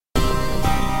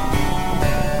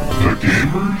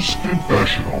Gamers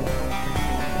Confessional.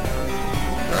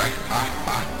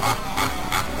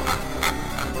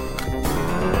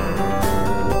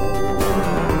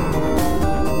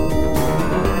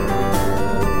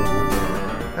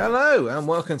 Hello and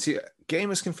welcome to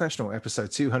Gamers Confessional,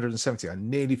 episode 270. I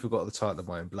nearly forgot the title of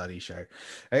my own bloody show.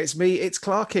 It's me, it's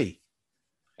Clarky.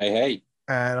 Hey.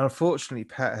 And unfortunately,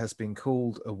 Pat has been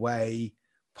called away,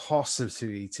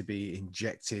 possibly to be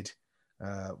injected.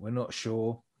 We're not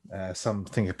sure.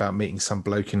 Something about meeting some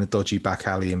bloke in a dodgy back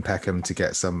alley in Peckham to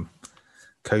get some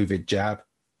COVID jab.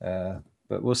 But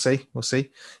we'll see.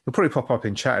 He'll probably pop up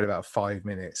in chat in about 5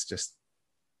 minutes, just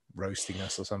roasting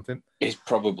us or something. He's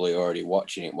probably already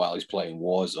watching it while he's playing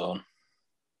Warzone.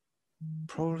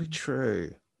 Probably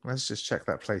true. Let's just check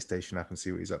that PlayStation app and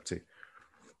see what he's up to.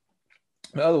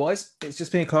 But otherwise, it's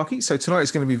just being Clarky. So tonight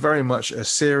is going to be very much a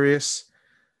serious,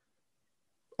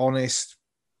 honest,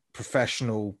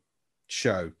 professional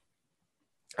show.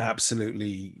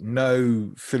 Absolutely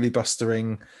no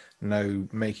filibustering, no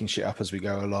making shit up as we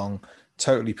go along.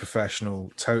 Totally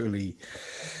professional, totally...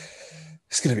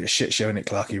 It's going to be a shit show, isn't it,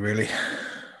 Clarky, really?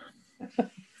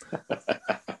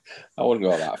 I wouldn't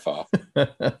go that far.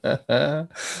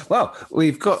 Well,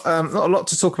 we've got not a lot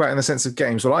to talk about in the sense of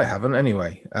games. Well, I haven't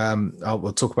anyway.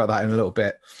 We'll talk about that in a little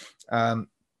bit.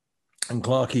 And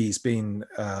Clarky's been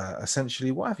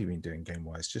essentially, what have you been doing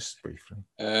game-wise? Just briefly.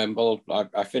 Well,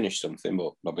 I finished something,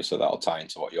 but obviously that'll tie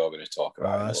into what you're going to talk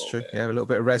about. That's true. Yeah, a little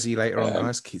bit of resi later on,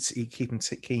 guys. Keep him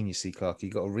keen, you see, Clarky.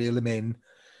 You've got to reel him in.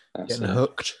 Get him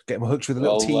hooked with a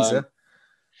little teaser.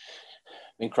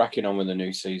 Been cracking on with the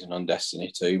new season on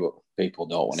Destiny 2, but people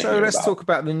don't want to hear So let's talk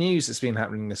about the news that's been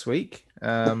happening this week.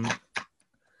 So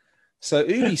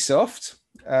Ubisoft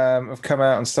have come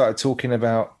out and started talking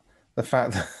about the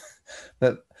fact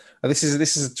that this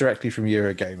is directly from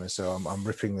Eurogamer, so I'm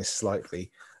ripping this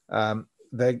slightly.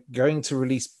 They're going to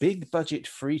release big budget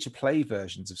free-to-play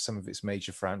versions of some of its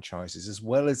major franchises, as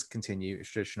well as continue its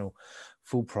traditional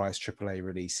full-price AAA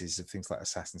releases of things like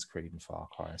Assassin's Creed and Far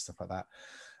Cry and stuff like that.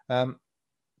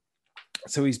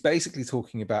 So he's basically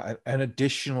talking about an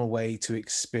additional way to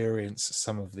experience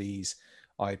some of these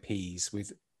IPs,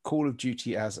 with Call of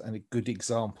Duty as a good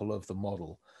example of the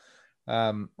model.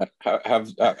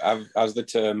 Has the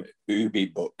term Ubi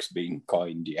Books been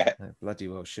coined yet? Bloody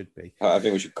well should be. I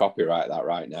think we should copyright that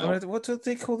right now. What do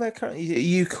they call their current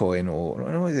Ucoin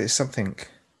or is it something?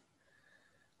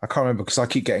 I can't remember because I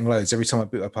keep getting loads every time I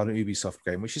boot up on an Ubisoft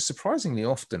game, which is surprisingly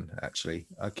often, actually.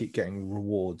 I keep getting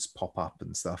rewards pop up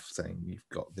and stuff saying you've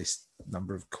got this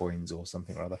number of coins or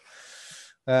something or other.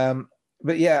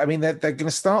 But yeah, I mean, they're going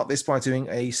to start this by doing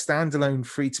a standalone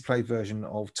free-to-play version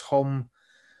of Tom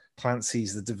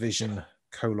Clancy's The Division: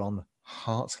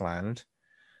 Heartland,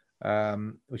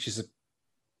 which is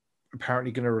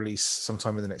apparently going to release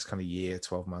sometime in the next kind of year,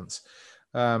 12 months.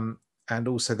 And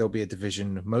also there'll be a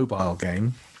Division mobile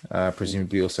game,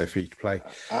 presumably also free to play.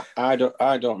 I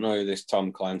don't know who this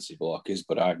Tom Clancy block is,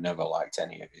 but I've never liked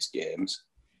any of his games.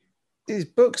 His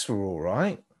books were all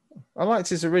right. I liked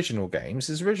his original games.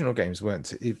 His original games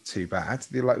weren't too bad.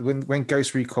 Like when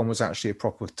Ghost Recon was actually a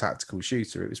proper tactical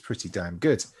shooter, it was pretty damn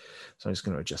good. So I'm just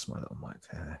going to adjust my little mic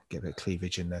there, get a bit of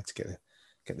cleavage in there to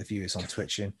get the viewers on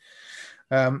Twitch in.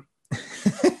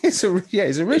 His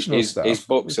original stuff. His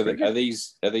books are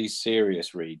these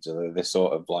serious reads? Are they this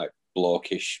sort of like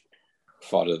blokish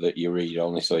fodder that you read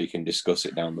only so you can discuss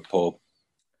it down the pub?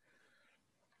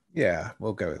 Yeah,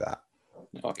 we'll go with that.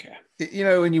 Okay. You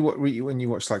know, when you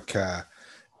watch like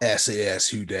SAS,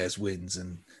 Who Dares Wins,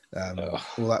 and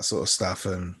all that sort of stuff,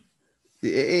 and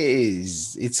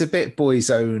it's a bit boys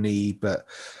only, but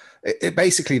it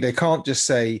basically they can't just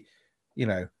say, you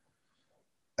know,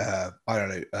 I don't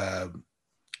know,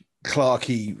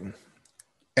 Clarky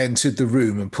entered the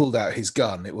room and pulled out his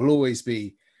gun. It will always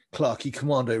be Clarky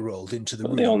Commando rolled into the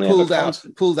room,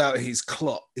 pulled out his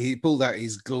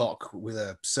Glock with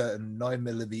a certain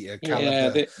 9mm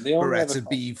caliber Beretta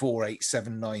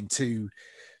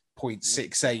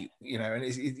B48792.68. You know,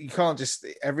 and you can't just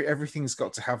everything's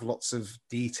got to have lots of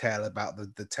detail about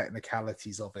the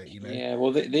technicalities of it. You know. Yeah,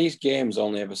 well, these games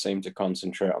only ever seem to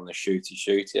concentrate on the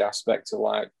shooty aspect of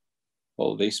like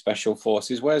all these special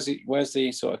forces. Where's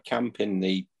the sort of camping,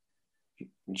 the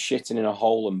shitting in a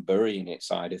hole and burying it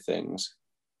side of things?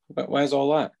 But where's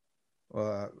all that?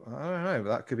 Well, I don't know. But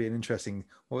that could be an interesting.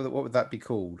 What would that be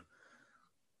called?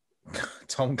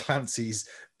 Tom Clancy's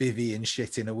bivvy and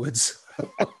shit in a woods.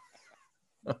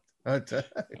 I don't know.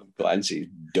 Clancy's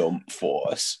dump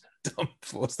force. Dump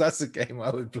Force. That's a game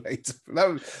I would play.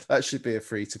 That should be a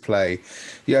free to play.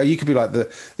 Yeah, you could be like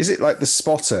is it like the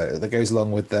spotter that goes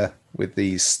along with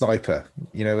the sniper?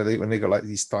 You know, when they got like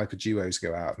these sniper duos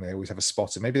go out and they always have a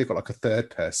spotter. Maybe they've got like a third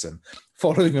person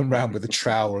following them around with a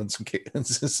trowel and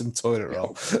some toilet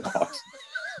roll.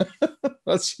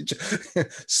 That's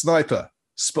sniper,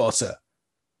 spotter,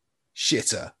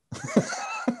 shitter.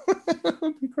 That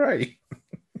would be great.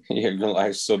 You're going to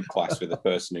like subclass with the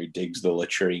person who digs the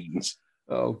latrines.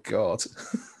 Oh God.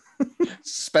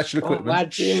 Special equipment. Oh,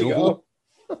 lads, here we go.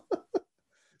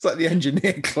 It's like the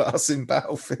engineer class in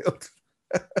Battlefield.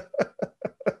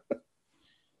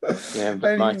 Yeah,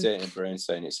 but my data brain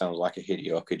saying it sounds like a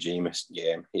Hideo Kojima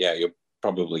game. Yeah, you'll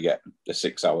probably get a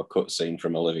 6-hour cutscene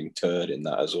from a living turd in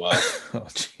that as well. Oh,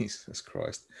 Jesus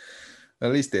Christ.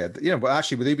 At least they had, but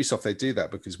actually with Ubisoft, they do that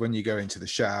because when you go into the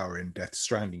shower in Death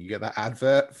Stranding, you get that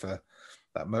advert for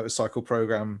that motorcycle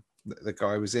program that the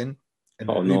guy was in. And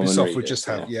Ubisoft would just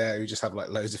have, we just have like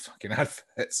loads of fucking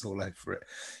adverts all over it.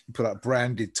 You put like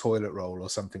branded toilet roll or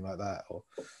something like that or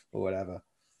whatever.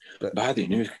 But buy the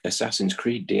new Assassin's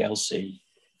Creed DLC.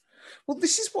 Well,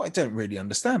 this is what I don't really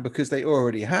understand because they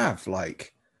already have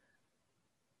like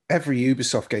every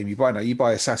Ubisoft game you buy now, you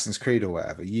buy Assassin's Creed or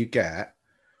whatever, you get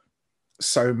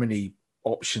so many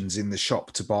options in the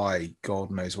shop to buy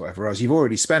God knows whatever else. You've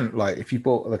already spent like if you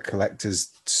bought the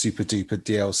collector's super duper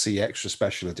DLC extra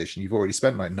special edition, you've already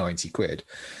spent like 90 quid.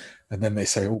 And then they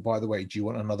say, oh, by the way, do you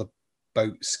want another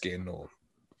boat skin or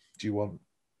do you want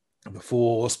the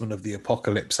 4 Horsemen of the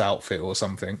Apocalypse outfit or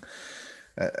something?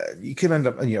 You can end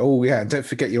up, and don't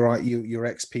forget your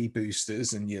XP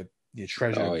boosters and your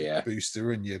treasure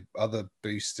booster and your other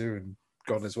booster and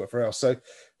God knows whatever else. So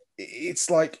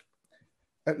it's like,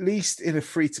 at least in a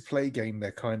free-to-play game,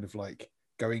 they're kind of like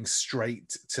going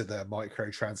straight to the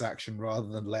microtransaction rather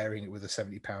than layering it with a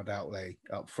 £70 outlay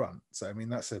up front. So, I mean,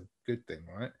 that's a good thing,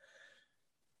 right?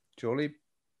 Surely?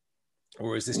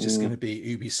 Or is this just going to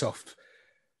be Ubisoft?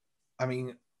 I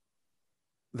mean,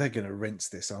 they're going to rinse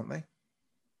this, aren't they?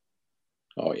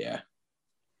 Oh, yeah.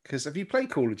 Because have you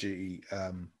played Call of Duty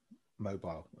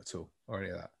mobile at all or any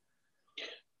of that?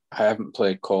 I haven't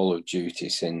played Call of Duty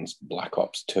since Black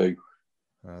Ops 2.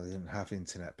 Well, they didn't have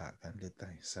internet back then, did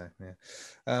they? So, yeah.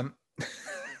 I'm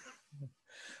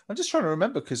just trying to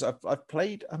remember because I've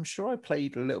played, I'm sure I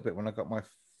played a little bit when I got my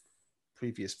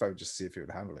previous phone just to see if it would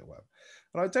handle it well.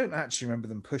 But I don't actually remember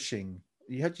them pushing,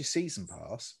 you had your season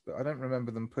pass, but I don't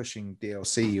remember them pushing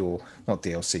DLC or not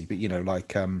DLC, but,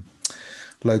 like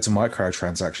loads of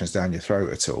microtransactions down your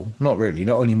throat at all. Not really,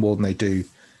 not any more than they do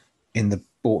in the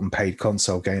bought and paid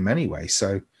console game anyway.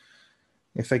 So,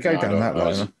 if they go down that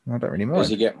line, I don't really mind.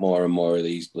 As you get more and more of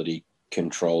these bloody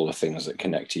controller things that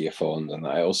connect to your phone, then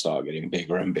it'll start getting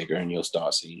bigger and bigger, and you'll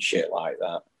start seeing shit like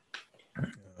that.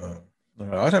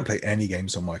 I don't play any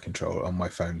games on my controller on my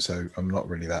phone, so I'm not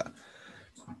really that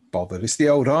bothered. It's the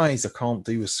old eyes. I can't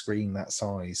do a screen that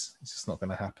size. It's just not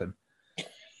going to happen.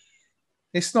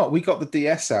 It's not. We got the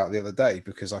DS out the other day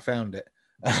because I found it.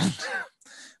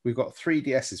 We've got 3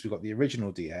 DSs. We've got the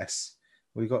original DS.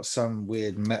 We got some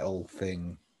weird metal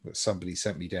thing that somebody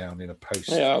sent me down in a post.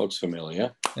 Yeah, that looks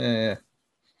familiar. Yeah.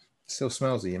 Still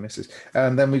smells of your missus.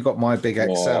 And then we got my big XL.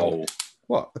 Whoa.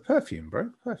 What? The perfume,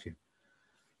 bro. Perfume.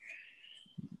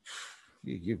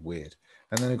 You're weird.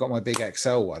 And then I got my big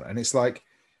XL one. And it's like,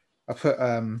 I put,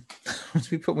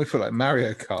 we put like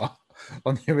Mario Kart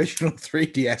on the original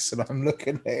 3DS, and I'm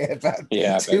looking at it about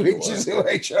 2 inches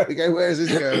away, trying to go, where's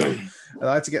this going? And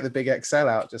I had to get the big XL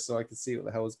out just so I could see what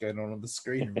the hell was going on the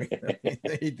screen and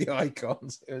read the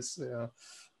icons. It was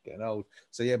getting old.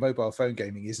 So yeah, mobile phone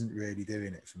gaming isn't really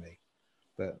doing it for me.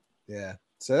 But yeah,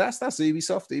 so that's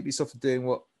Ubisoft. Ubisoft are doing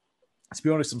what, to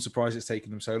be honest, I'm surprised it's taken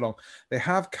them so long. They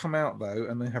have come out though,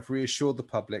 and they have reassured the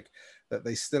public that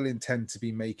they still intend to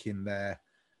be making their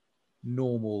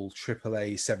normal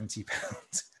AAA £70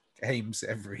 games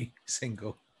every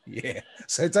single year.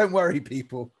 So don't worry,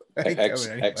 people.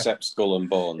 Except Skull and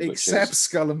Bones. Except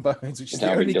Skull and Bones, which is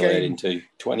now the only delayed game into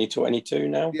 2022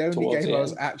 now. The only game I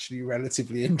was actually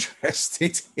relatively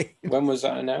interested in. When was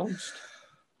that announced?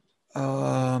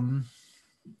 I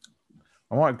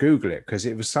might Google it because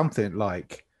it was something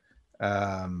like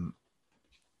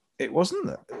it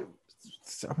wasn't.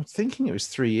 I'm thinking it was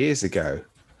 3 years ago.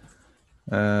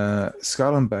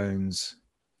 Skull and Bones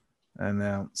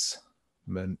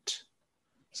announcement,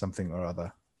 something or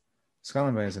other. Skull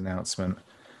and Bones announcement.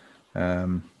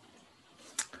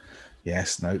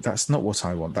 Yes, no, that's not what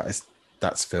I want.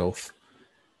 That's filth.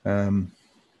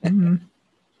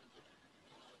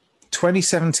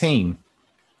 2017.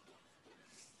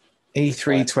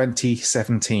 E3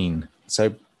 2017.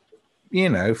 So you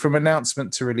know, from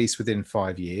announcement to release within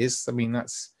 5 years. I mean,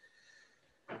 that's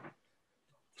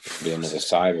Be another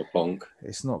Cyberpunk.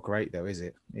 It's not great though, is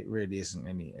it? It really isn't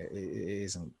any.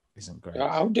 It isn't great.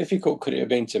 How difficult could it have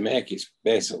been to make? It's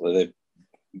basically the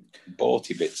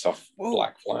boaty bits off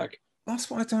Black Flag. That's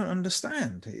what I don't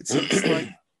understand. It's like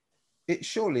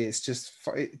surely it's just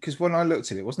because when I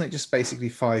looked at it, wasn't it just basically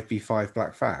 5v5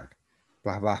 Black Flag?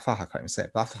 Black Flag. I can't even say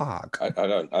it. Black Flag. I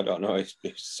don't know. It's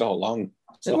so long.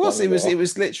 It was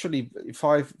literally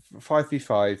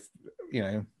 5v5. You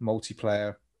know,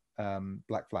 multiplayer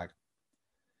Black Flag.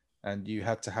 And you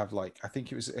had to have I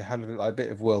think it had a bit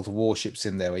of World of Warships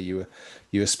in there where you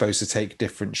were supposed to take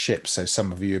different ships. So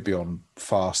some of you would be on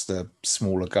faster,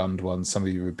 smaller gunned ones. Some of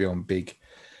you would be on big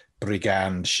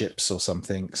brigand ships or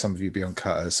something. Some of you would be on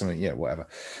cutters, something, whatever.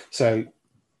 So,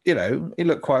 you know, it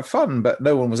looked quite fun, but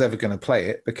no one was ever going to play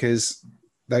it because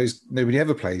nobody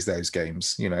ever plays those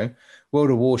games. You know, World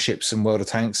of Warships and World of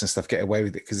Tanks and stuff get away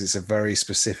with it because it's a very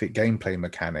specific gameplay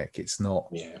mechanic. It's not,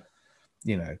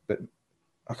 you know, but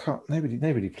I can't.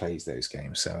 Nobody plays those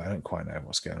games, so I don't quite know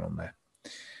what's going on there.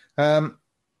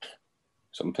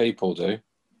 Some people do.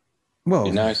 Well,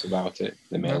 be nice about it.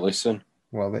 They may listen.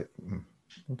 Well,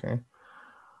 okay.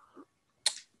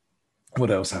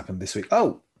 What else happened this week?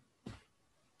 Oh,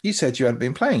 you said you hadn't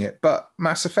been playing it, but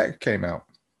Mass Effect came out.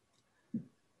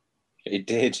 It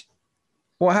did.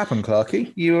 What happened,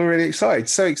 Clarky? You were really excited.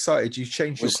 So excited you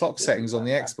changed your clock settings on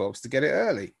the Xbox to get it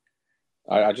early.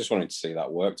 I just wanted to see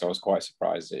that worked. I was quite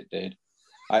surprised it did.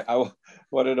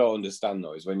 What I don't understand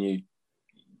though is when you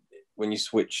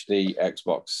switch the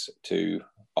Xbox to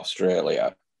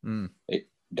Australia, it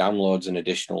downloads an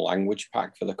additional language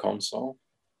pack for the console.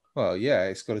 Well, yeah,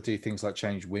 it's got to do things like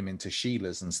change women to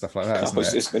Sheilas and stuff like that. I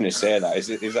was just going to say that. Is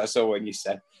that so? When you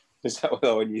set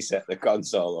the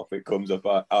console up, it comes up?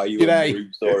 Are you a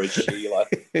Bruce or a Sheila?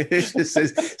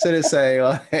 Instead of saying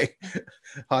like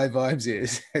 "Hi Vimesy," it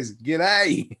says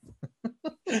 "G'day."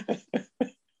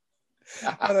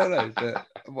 I don't know, but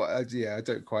I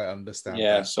don't quite understand.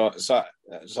 Yeah, that.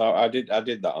 so I did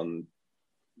that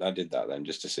I did that then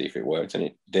just to see if it worked, and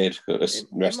it did.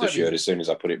 Rest assured, as soon as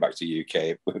I put it back to UK,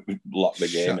 it locked the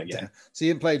game again. Down. So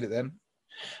you played it then?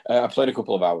 I played a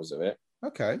couple of hours of it.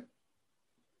 Okay.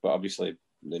 But obviously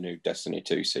the new Destiny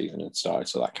 2 season had started,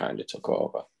 so that kind of took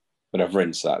over. But I've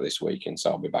rinsed that this weekend,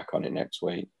 so I'll be back on it next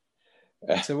week.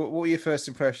 So what were your first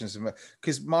impressions?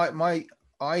 Because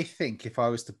I think if I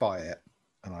was to buy it,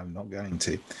 and I'm not going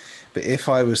to, but if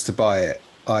I was to buy it,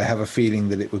 I have a feeling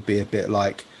that it would be a bit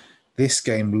like, this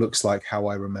game looks like how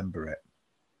I remember it.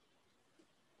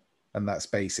 And that's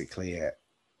basically it.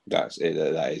 That's it.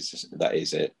 That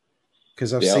is it.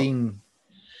 Because I've seen...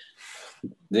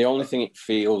 The only thing it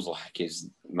feels like is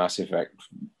Mass Effect.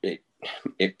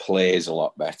 It plays a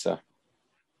lot better.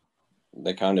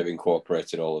 They kind of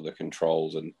incorporated all of the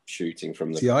controls and shooting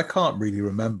from the... See, I can't really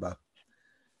remember.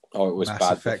 Oh, it was Mass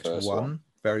bad. Effect 1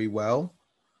 very well.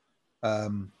 I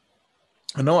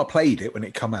know I played it when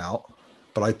it came out,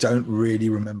 but I don't really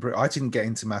remember it. I didn't get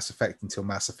into Mass Effect until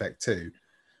Mass Effect 2.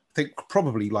 I think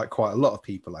probably like quite a lot of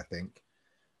people, I think.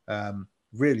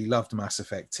 Really loved Mass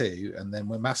Effect 2. And then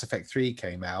when Mass Effect 3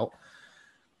 came out,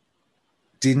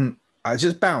 I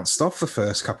just bounced off the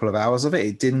first couple of hours of it.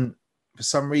 It didn't, for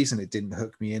some reason, it didn't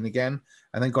hook me in again.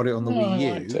 And then got it on the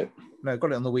Wii U. No,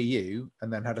 got it on the Wii U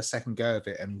and then had a second go of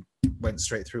it and went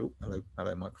straight through. Hello,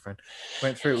 microphone.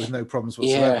 Went through it with no problems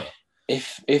whatsoever. Yeah.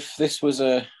 If this was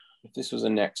a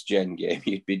next gen game,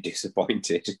 you'd be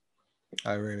disappointed.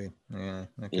 Oh really? Yeah.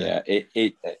 Okay. Yeah.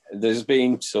 It there's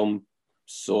been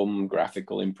some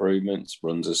graphical improvements.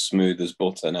 Runs as smooth as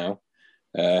butter now.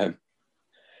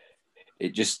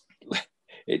 It just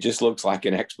looks like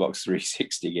an Xbox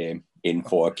 360 game in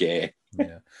 4K.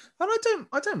 Yeah, and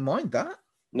I don't mind that.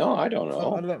 No, I don't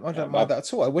know. I don't mind that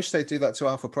at all. I wish they'd do that to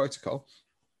Alpha Protocol.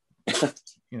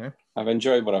 You know, I've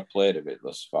enjoyed what I've played of it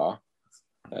thus far.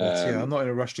 I'm not in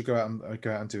a rush to go out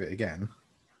and do it again.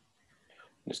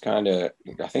 It's kind of,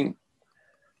 I think,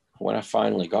 when I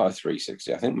finally got a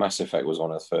 360, I think Mass Effect was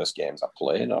one of the first games I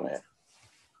played on it.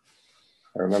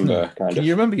 I remember Can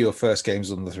you remember your first games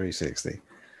on the 360?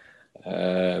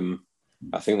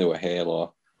 I think they were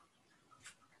Halo.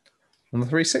 On the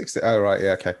 360? Oh, right.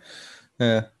 Yeah, okay.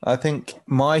 Yeah, I think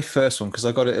my first one, because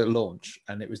I got it at launch,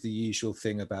 and it was the usual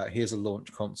thing about, here's a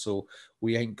launch console.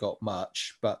 We ain't got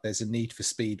much, but there's a Need for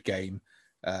Speed game,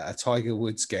 a Tiger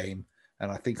Woods game,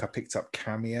 and I think I picked up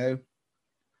Cameo.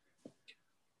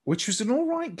 which was an all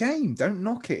right game. Don't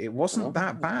knock it. It wasn't Oh.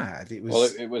 that bad. It Well,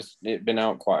 was. it'd been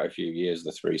out quite a few years,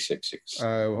 the 360.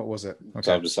 What was it? So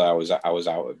Okay. obviously I was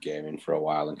out of gaming for a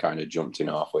while and kind of jumped in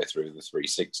halfway through the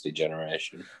 360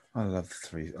 generation. I love the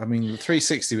three. I mean, the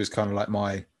 360 was kind of like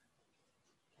my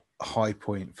high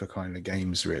point for kind of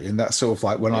games, really, and that's sort of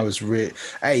like when I was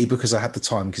because I had the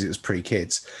time because it was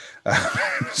pre-kids.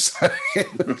 So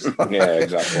Yeah,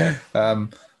 exactly.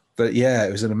 But yeah,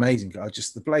 it was an amazing.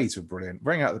 The blades were brilliant.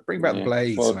 Bring back the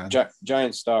blades, well, man.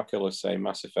 Giant Star Killer say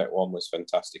Mass Effect 1 was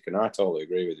fantastic, and I totally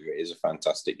agree with you. It is a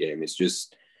fantastic game. It's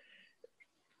just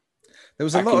there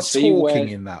was a lot of talking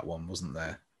in that one, wasn't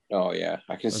there? Oh yeah,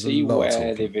 I can see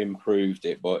where they've improved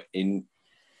it, but in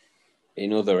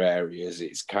other areas,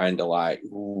 it's kind of like,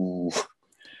 ooh.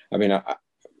 I mean,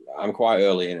 I'm quite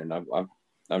early in, and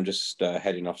I'm just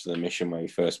heading off to the mission where you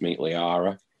first meet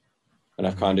Liara. And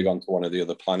I've kind of gone to one of the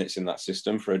other planets in that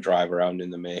system for a drive around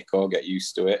in the Mako, get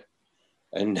used to it.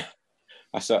 And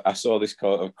I saw this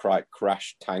kind of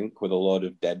crash tank with a load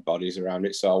of dead bodies around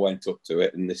it. So I went up to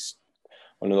it, and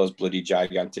one of those bloody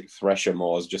gigantic thresher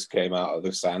moors just came out of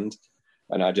the sand.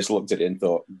 And I just looked at it and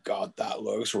thought, God, that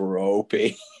looks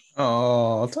ropey.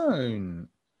 Oh, don't.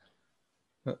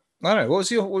 I don't know.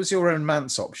 What was your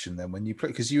romance option then when you play?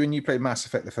 Because when you played Mass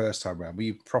Effect the first time around, were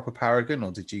you proper Paragon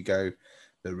or did you go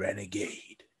the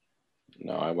Renegade?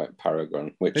 No, I went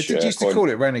Paragon. Which they used to call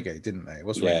it Renegade, didn't they? It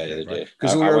was Renegade, right?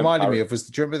 Because all it reminded me of was,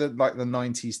 do you remember the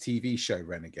 90s TV show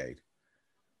Renegade?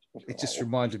 It just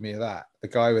reminded me of that. The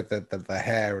guy with the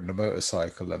hair and the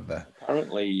motorcycle and the.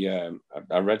 Apparently,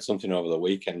 I read something over the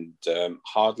weekend.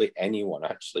 Hardly anyone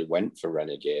actually went for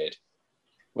Renegade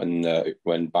when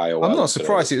BioWare. I'm not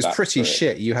surprised. It was pretty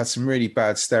shit. You had some really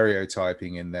bad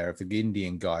stereotyping in there of the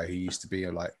Indian guy who used to be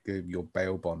like your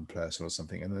bail bond person or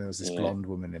something, and then there was this blonde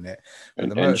woman in it.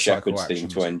 And the motorcycle action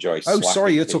seemed to enjoy. Oh,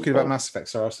 sorry, you're talking about Mass Effect.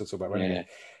 Sorry, I was still talking about Renegade.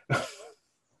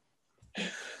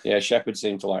 Yeah, Shepard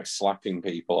seemed to like slapping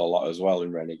people a lot as well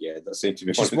in Renegade. That seemed to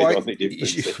be one of the only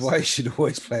differences. Why you should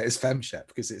always play as FemShep,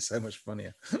 because it's so much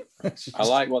funnier. I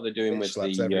like what they're doing with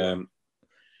the.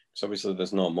 So obviously,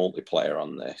 there's no multiplayer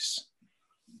on this.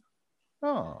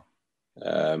 Oh.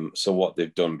 So what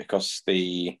they've done, because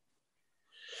you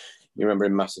remember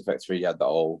in Mass Effect 3, you had that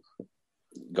whole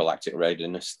galactic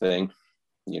readiness thing.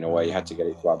 Where you had to get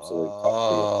it to absolute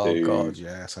top to God,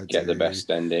 yes, I get the best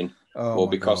ending. Well,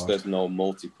 because there's no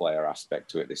multiplayer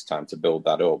aspect to it this time to build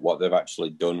that up, what they've actually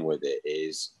done with it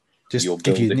is just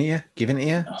giving it to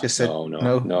you. Just said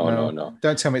no.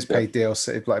 Don't tell me it's paid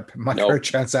DLC, like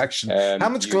microtransaction. How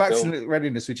much galactic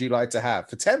readiness would you like to have?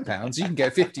 For £10, you can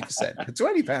get 50%. For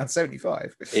 £20,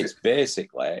 75. It's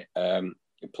basically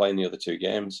playing the other two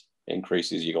games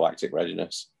increases your galactic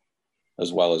readiness,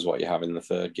 as well as what you have in the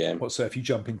third game. So if you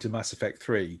jump into Mass Effect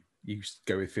 3, you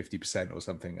go with 50% or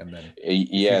something, and then they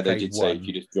did say if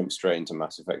you just jump straight into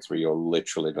Mass Effect 3, you're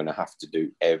literally going to have to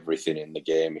do everything in the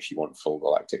game if you want full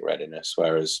galactic readiness,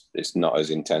 whereas it's not as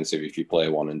intensive if you play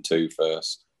 1 and 2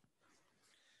 first.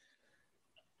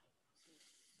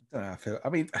 I don't know how I feel. I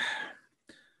mean,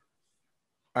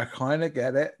 I kind of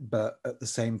get it, but at the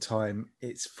same time,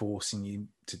 it's forcing you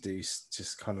to do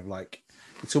just kind of like,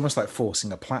 it's almost like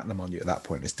forcing a platinum on you at that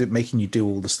point. It's making you do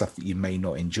all the stuff that you may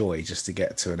not enjoy just to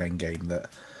get to an end game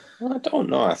that. Well, I don't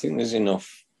know. I think there's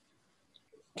enough.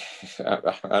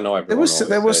 I know there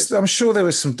was. I'm sure there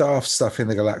was some daft stuff in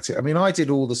the Galactic. I mean, I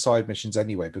did all the side missions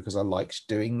anyway because I liked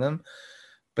doing them,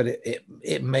 but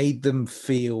it made them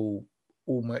feel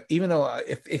almost. Even though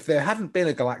if there hadn't been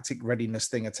a galactic readiness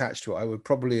thing attached to it, I would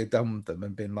probably have done them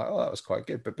and been like, oh, that was quite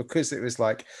good. But because it was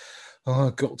like, oh,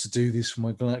 I've got to do this for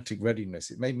my galactic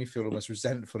readiness, it made me feel almost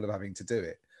resentful of having to do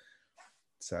it.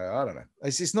 So I don't know.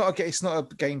 It's not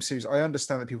a game series. I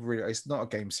understand that people really. It's not a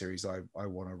game series I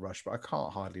want to rush, but I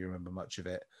can't hardly remember much of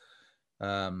it.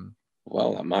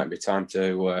 Well, that might be time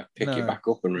to pick it back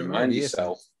up and remind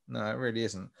yourself. No, it really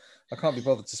isn't. I can't be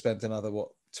bothered to spend another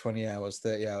 20 hours,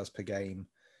 30 hours per game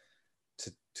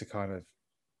to kind of.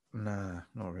 Nah,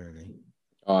 not really.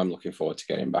 Oh, I'm looking forward to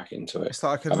getting back into it. It's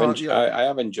like I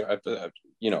have enjoyed.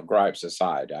 Gripes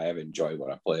aside, I have enjoyed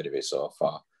what I've played of it so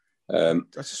far. I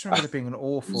just remember there being an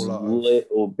awful lot.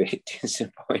 Little bit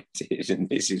disappointed, and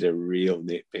this is a real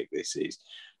nitpick. This is,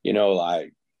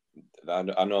 like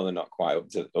I know they're not quite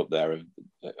up there of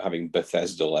having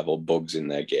Bethesda level bugs in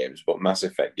their games, but Mass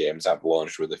Effect games have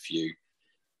launched with a few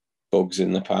bugs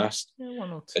in the past. Yeah,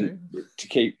 1 or 2. And to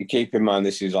keep in mind,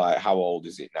 this is like, how old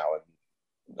is it now?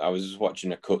 And I was just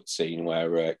watching a cutscene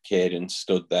where Caden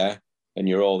stood there, and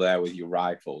you're all there with your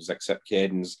rifles, except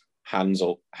Caden's hands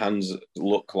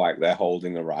look like they're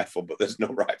holding a rifle, but there's no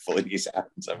rifle in his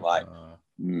hands. I'm like,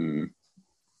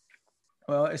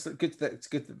 Well, it's good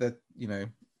that they're, you know,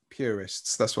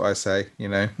 purists. That's what I say. You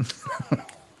know,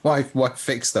 why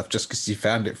fix stuff just because you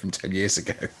found it from 10 years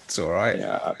ago? It's all right.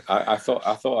 Yeah, I thought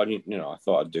I didn't, you know, I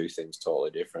thought I'd do things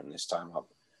totally different this time.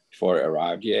 Before it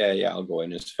arrived, yeah, I'll go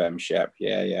in as Femme Shep.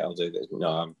 Yeah, I'll do this. No,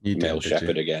 I'm You male didn't, did you?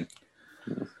 shepherd again.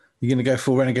 You're going to go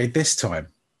full renegade this time?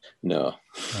 No.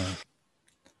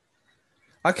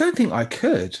 I don't think I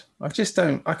could. I just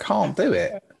don't. I can't do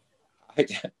it.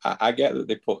 I get that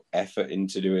they put effort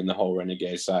into doing the whole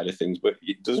renegade side of things, but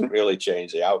it doesn't really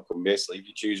change the outcome. Basically, if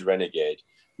you choose renegade,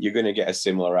 you're going to get a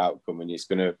similar outcome, and it's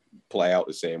going to play out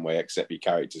the same way, except your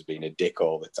character's being a dick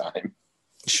all the time.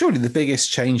 Surely the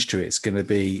biggest change to it's going to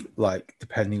be like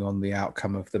depending on the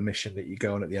outcome of the mission that you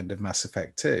go on at the end of Mass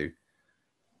Effect 2.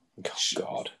 Oh,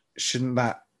 God. Shouldn't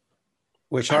that?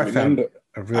 Which I remember, found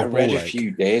a real I read ball a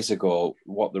few days ago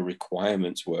what the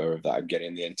requirements were of that,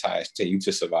 getting the entire team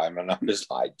to survive, and I'm just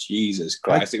like, Jesus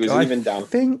Christ! It was even down. I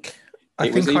think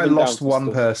I lost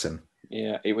one person.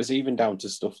 Yeah, it was even down to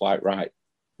stuff like, right,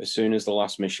 as soon as the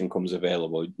last mission comes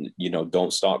available, you know,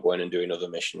 don't start going and doing other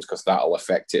missions because that'll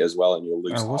affect it as well, and you'll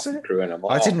lose half the crew. And I'm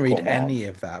like, I didn't read any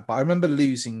of that, but I remember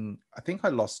losing. I think I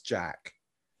lost Jack,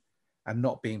 and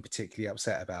not being particularly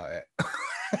upset about it.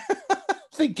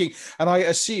 Thinking, and I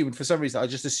assumed for some reason, I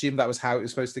just assumed that was how it was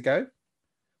supposed to go.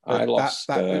 I lost.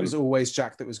 It was always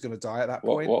Jack that was going to die at that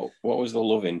point. What was the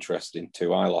love interest in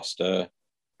too? I lost her.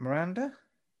 Miranda?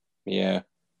 Yeah.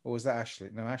 Or was that Ashley?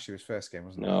 No, Ashley was first game,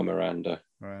 wasn't it? No, Miranda.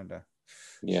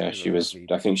 Yeah, she was.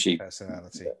 I think she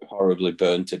personality horribly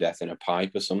burned to death in a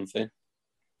pipe or something.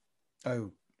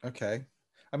 Oh, okay.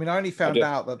 I mean, I only found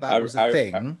out that was a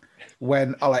thing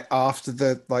when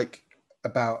after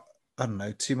about, I don't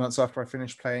know, 2 months after I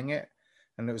finished playing it.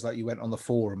 And it was like you went on the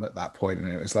forum at that point, and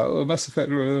it was like, oh, Mass Effect.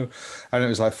 And it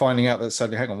was like finding out that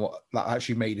suddenly, hang on, what that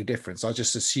actually made a difference. I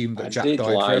just assumed that Jack died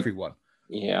for everyone.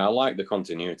 Yeah, I like the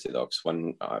continuity though, because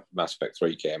when Mass Effect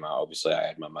 3 came out, obviously I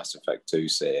had my Mass Effect 2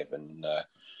 save, and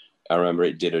I remember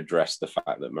it did address the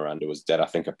fact that Miranda was dead. I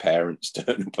think her parents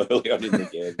turned up early on in the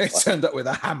game. It turned up with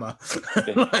a hammer.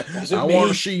 I want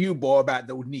to see you, boy, about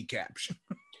those kneecaps.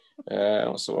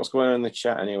 So what's going on in the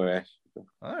chat anyway?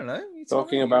 I don't know.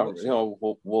 Talking about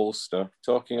wool stuff.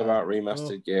 Talking about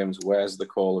remastered games. Where's the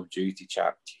Call of Duty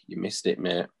chat? You missed it,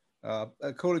 mate.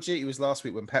 Call of Duty was last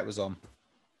week when Pet was on.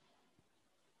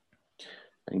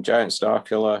 And Giant Star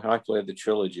Killer, I played the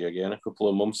trilogy again a couple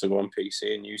of months ago on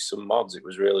PC and used some mods. It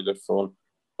was really good fun.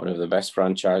 One of the best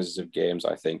franchises of games,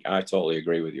 I think. I totally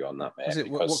agree with you on that, mate. I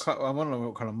want to know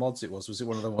what kind of mods it was. Was it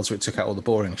one of the ones where it took out all the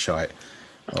boring shite?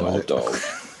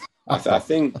 I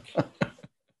think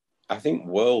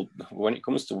when it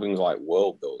comes to things like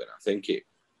world building, I think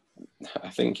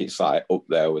it's like up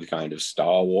there with kind of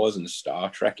Star Wars and Star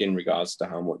Trek in regards to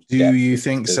how much. Do you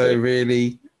think so?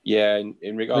 Really? Yeah,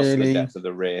 in regards to the depth of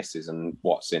the races and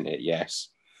what's in it, yes.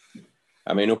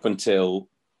 I mean, up until.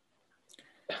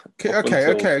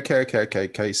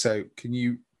 Okay. So, can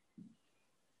you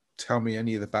tell me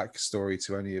any of the backstory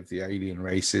to any of the alien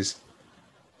races?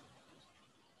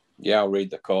 Yeah, I'll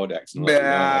read the codex.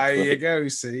 There you go.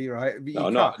 See, right?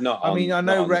 Not. I mean, I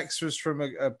know Rex was from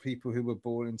a people who were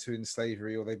born into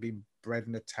slavery, or they've been bred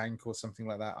in a tank or something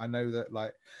like that. I know that,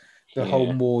 like, the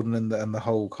whole Morden and the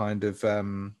whole kind of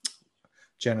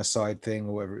genocide thing,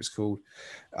 or whatever it's called.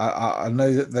 I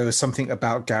know that there was something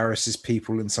about Garrus's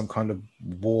people in some kind of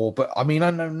war, but I mean,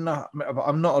 I'm not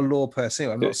a lore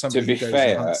person. I'm not somebody who goes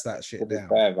and hunts that shit down.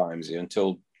 Fair, Vimesy,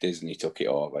 until Disney took it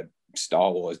over,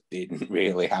 Star Wars didn't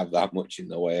really have that much in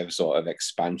the way of sort of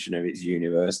expansion of its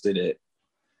universe, did it?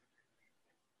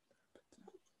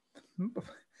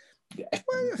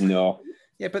 No.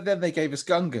 Yeah, but then they gave us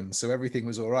Gungans, so everything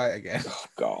was all right again. Oh,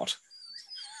 God.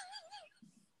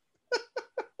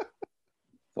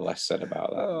 The less said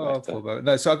about that.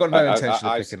 No, so I got no intention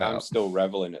of picking it up. I'm still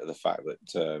reveling at the fact that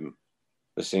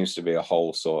there seems to be a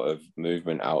whole sort of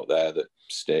movement out there that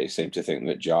seem to think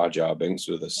that Jar Jar Binks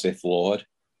was a Sith Lord,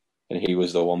 and he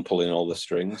was the one pulling all the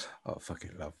strings. Oh, I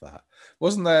fucking love that.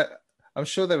 Wasn't there? I'm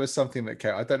sure there was something that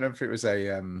came. I don't know if it was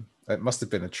it must have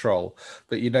been a troll,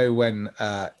 but you know when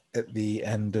at the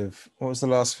end of what was the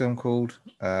last film called?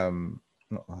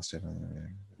 Not last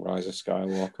film. Rise of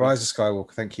Skywalker. Rise of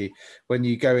Skywalker. Thank you. When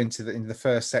you go into the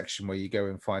first section where you go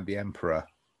and find the Emperor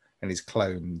and his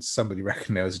clones, somebody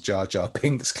reckoned there was a Jar Jar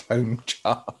Binks clone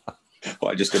Jar.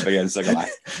 What, just a big end second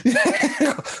like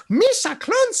Misa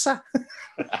Clonsa.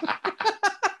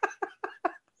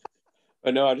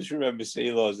 But no, I just remember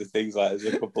seeing loads of things like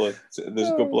there's a couple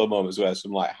of moments where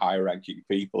some like high-ranking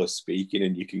people are speaking,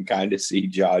 and you can kind of see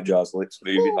Jar Jar's lips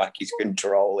moving like he's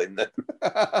controlling them.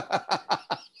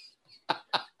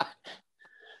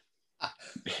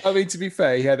 I mean, to be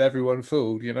fair, he had everyone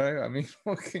fooled, you know? I mean,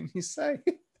 what can you say?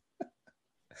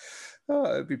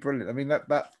 Oh, it'd be brilliant. I mean,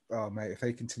 oh, mate, if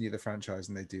they continue the franchise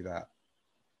and they do that,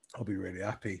 I'll be really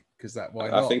happy because why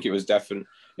not? I think it was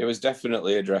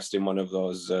definitely addressed in one of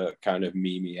those kind of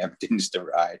meme endings to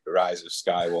Rise of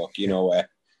Skywalker, you know,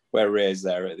 where Ray's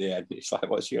there at the end. It's like,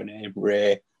 what's your name?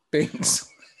 Ray Binks.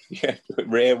 Yeah,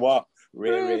 Ray what?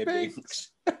 Ray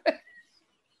Binks.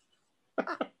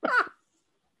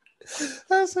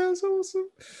 That sounds awesome.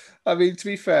 I mean, to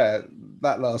be fair,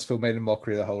 that last film made a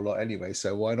mockery of the whole lot anyway,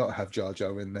 so why not have Jar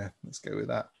Jar in there? Let's go with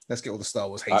that. Let's get all the Star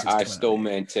Wars haters. I still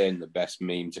maintain the best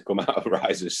meme to come out of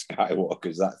Rise of Skywalker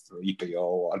is that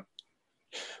 3PO one.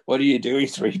 What are you doing,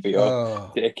 3PO?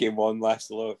 Oh. Taking one last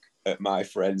look at my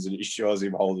friends, and it shows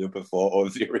him holding up a photo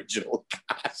of the original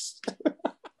cast.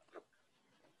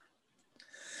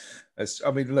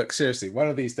 I mean, look, seriously, one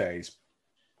of these days,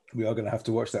 we are going to have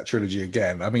to watch that trilogy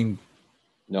again. I mean,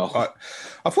 no,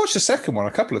 I've watched the second one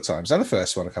a couple of times and the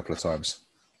first one a couple of times.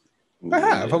 I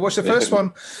have. I watched the first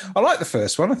one. I like the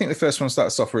first one. I think the first one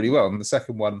starts off really well, and the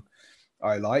second one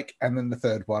I like, and then the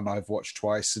third one I've watched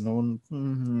twice, and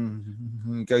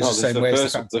goes the same way.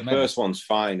 The first one's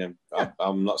fine, and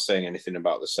I'm not saying anything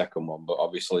about the second one, but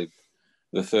obviously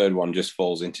the third one just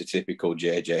falls into typical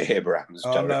J.J. Abrams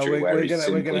territory.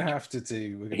 We're going to have to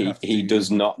do. He does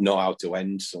not know how to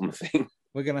end something.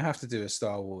 We're going to have to do a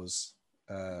Star Wars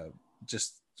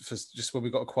just when we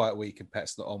got a quiet week and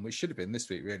Pet's not on, which should have been this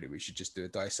week, really. We should just do a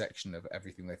dissection of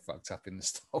everything they fucked up in the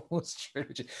Star Wars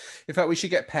trilogy. In fact, we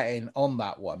should get Pet in on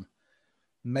that one,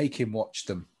 make him watch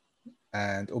them,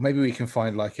 or maybe we can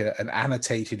find like an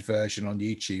annotated version on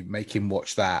YouTube, make him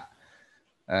watch that,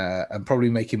 and probably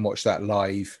make him watch that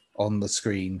live on the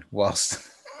screen whilst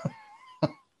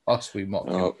we mock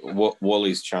him.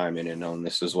 Wally's chiming in on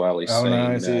this as well. He's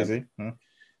easy.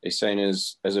 He's saying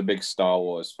as a big Star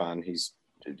Wars fan, he's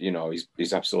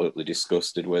absolutely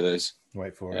disgusted with us.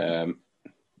 Wait for it.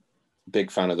 Big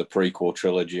fan of the prequel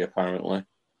trilogy, apparently.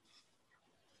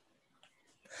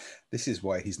 This is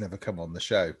why he's never come on the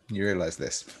show. You realise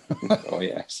this? Oh,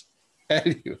 yes.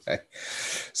 Anyway,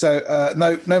 so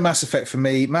no Mass Effect for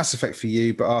me, Mass Effect for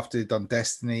you, but after you've done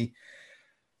Destiny,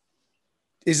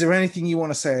 is there anything you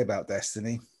want to say about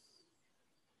Destiny?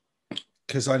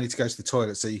 Because I need to go to the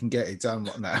toilet so you can get it done.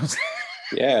 What now?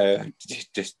 Yeah,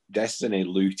 just Destiny,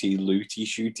 looty,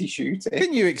 shooty.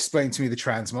 Can you explain to me the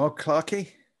transmog, Clarky?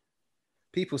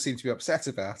 People seem to be upset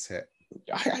about it.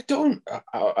 I don't.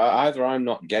 Either I'm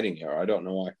not getting it, or I don't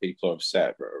know why people are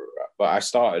upset. But I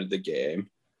started the game.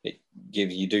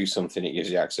 You do something, it gives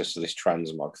you access to this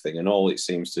transmog thing, and all it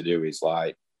seems to do is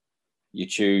like you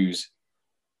choose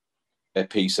a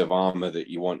piece of armor that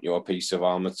you want your piece of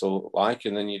armor to like,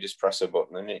 and then you just press a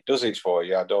button and it does it for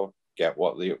you. I don't get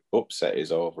what the upset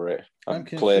is over it. I've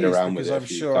played around with it a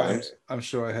few times. I'm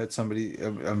sure I heard somebody,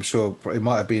 I'm sure it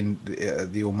might have been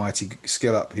the almighty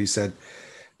Skill Up who said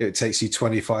it takes you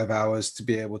 25 hours to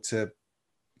be able to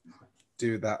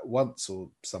do that once or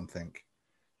something.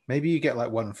 Maybe you get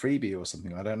like one freebie or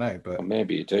something. I don't know, but well,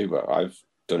 maybe you do. But I've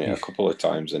done it a couple of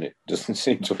times and it doesn't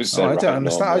seem to have said. I don't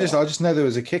understand. I just know there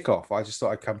was a kickoff. I just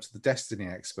thought I'd come to the Destiny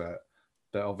expert,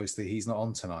 but obviously he's not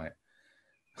on tonight.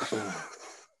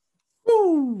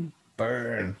 Woo!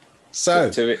 Burn. So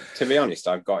to be honest,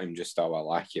 I've got him just how I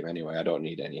like him anyway. I don't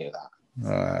need any of that.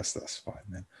 Oh, that's fine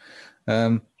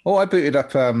then. I booted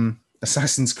up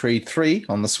Assassin's Creed 3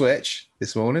 on the Switch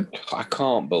this morning. I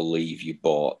can't believe you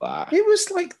bought that. It was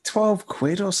like 12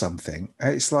 quid or something.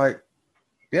 It's like,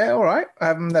 yeah, all right. I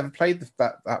haven't never played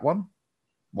that one.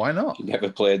 Why not? You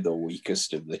never played the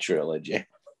weakest of the trilogy.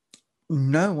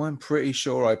 No, I'm pretty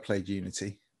sure I played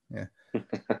Unity. Yeah.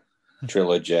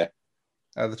 Trilogy.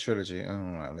 Oh, the trilogy. Oh, all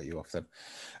right, I'll let you off then.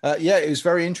 Yeah, it was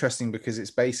very interesting because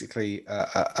it's basically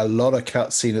a lot of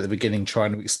cutscene at the beginning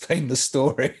trying to explain the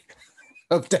story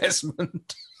of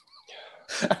Desmond.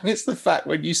 And it's the fact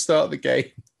when you start the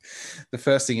game, the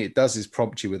first thing it does is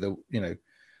prompt you with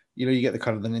you get the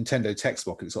kind of the Nintendo text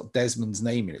box and it's got Desmond's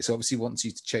name in it. So obviously it wants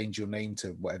you to change your name to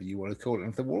whatever you want to call it.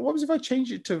 And I thought, well, what was if I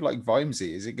change it to like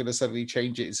Vimesy? Is it going to suddenly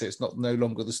change it so it's no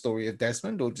longer the story of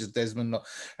Desmond or just Desmond not?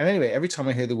 And anyway, every time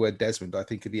I hear the word Desmond, I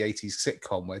think of the 80s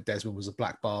sitcom where Desmond was a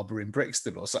black barber in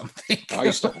Brixton or something. I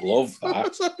used to love that.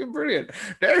 That's fucking brilliant.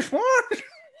 Desmond!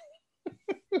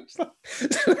 So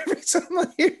every time I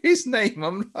hear his name,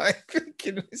 I'm like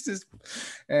thinking this is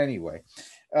anyway.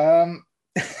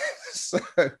 So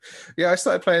yeah, I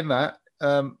started playing that.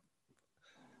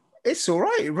 It's all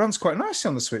right. It runs quite nicely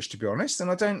on the Switch, to be honest. And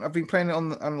I've been playing it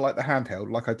on like the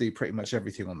handheld, like I do pretty much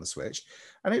everything on the Switch,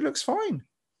 and it looks fine.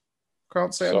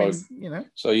 Can't say. So, I mean, you know.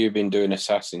 So you've been doing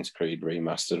Assassin's Creed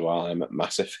Remastered while I'm at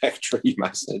Mass Effect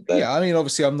Remastered. Then. Yeah, I mean,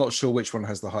 obviously, I'm not sure which one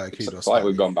has the higher kudos. It's like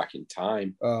we've gone back in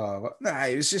time. Oh no,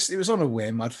 it was on a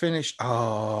whim. I'd finished.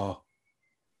 Oh,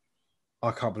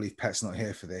 I can't believe Pet's not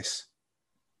here for this.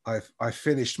 I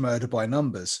finished Murder by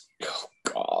Numbers. Oh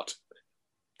God!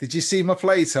 Did you see my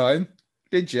playtime?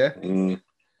 Did you?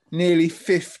 Nearly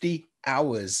 50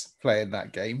 hours playing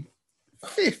that game.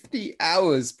 50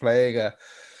 hours playing a.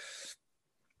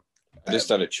 I just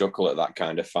had a chuckle at that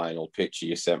kind of final picture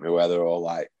you sent me, where they're all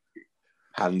like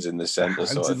hands in the center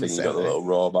sort of thing. You got the little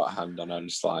robot hand on. I'm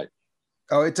just like,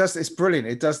 oh, it does. It's brilliant.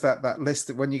 It does that list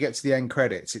that when you get to the end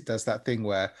credits, it does that thing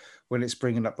where when it's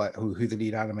bringing up like who the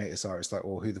lead animators are, it's like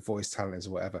or who the voice talent is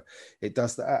or whatever. It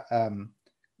does that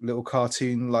little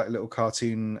cartoon, like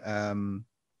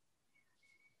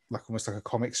almost like a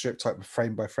comic strip type of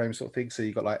frame by frame sort of thing. So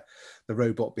you got like the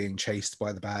robot being chased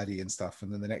by the baddie and stuff,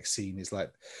 and then the next scene is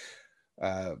like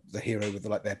the hero with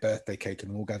like their birthday cake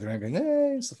and all gathering around going,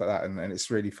 hey, and stuff like that, and it's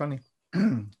really funny.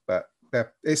 But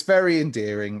it's very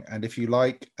endearing, and if you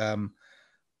like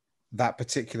that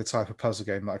particular type of puzzle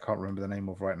game that I can't remember the name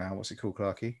of right now, what's it called,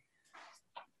 Clarky?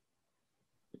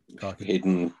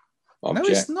 Hidden object.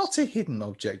 No, it's not a hidden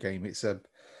object game. It's a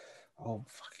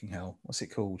fucking hell, what's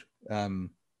it called?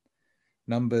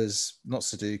 Numbers, not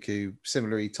Sudoku,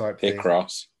 similarly type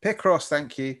Picross. thing. Picross,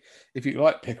 thank you. If you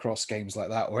like Picross games like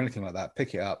that or anything like that,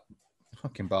 pick it up.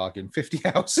 Fucking bargain. 50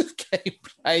 hours of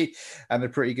gameplay and a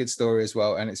pretty good story as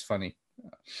well. And it's funny.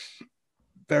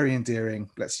 Very endearing.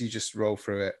 Lets you just roll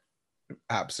through it.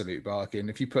 Absolute bargain.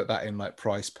 If you put that in like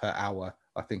price per hour,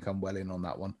 I think I'm well in on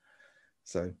that one.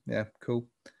 So yeah, cool.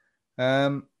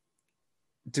 Do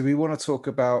we want to talk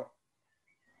about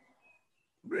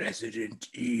Resident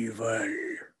Evil?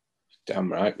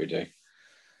 Damn right we do.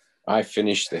 I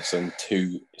finished this in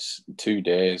two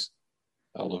days.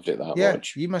 I loved it that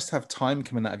much. You must have time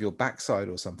coming out of your backside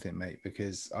or something, mate,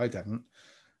 because I don't.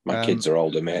 My kids are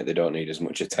older, mate. They don't need as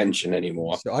much attention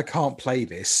anymore. So I can't play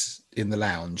this in the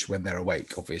lounge when they're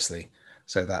awake, obviously.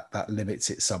 So that limits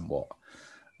it somewhat.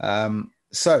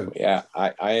 So yeah,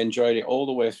 I enjoyed it all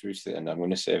the way through to the end. I'm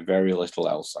going to say very little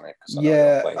else on it.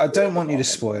 I don't want you to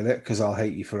spoil it because I'll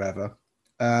hate you forever.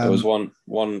 There was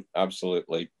one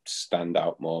absolutely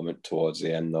standout moment towards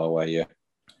the end though, where you're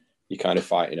kind of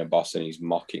fighting a boss and he's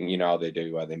mocking. You know how they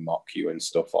do, where they mock you and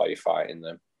stuff while you're fighting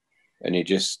them, and he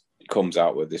just comes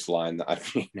out with this line that I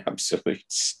mean, absolute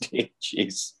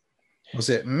stitches. Was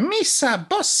it Misa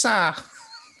Bossa?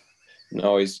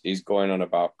 No, he's going on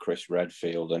about Chris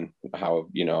Redfield and how,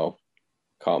 you know,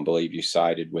 can't believe you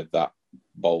sided with that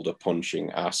boulder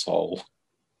punching asshole.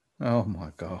 Oh my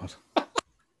God.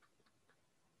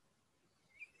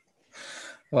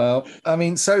 Well, I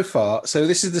mean, so far, so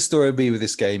this is the story of me with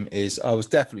this game is I was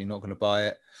definitely not going to buy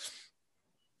it.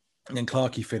 And then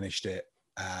Clarky finished it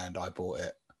and I bought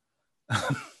it.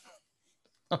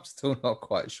 I'm still not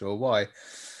quite sure why.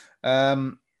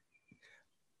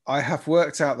 I have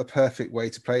worked out the perfect way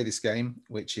to play this game,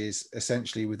 which is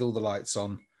essentially with all the lights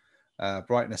on,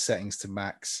 brightness settings to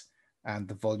max, and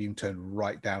the volume turned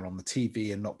right down on the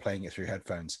TV and not playing it through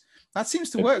headphones. That seems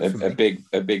to work for me.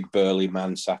 A big burly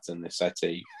man sat in the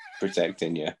settee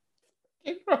protecting you.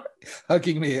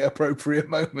 Hugging me at appropriate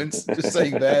moments, just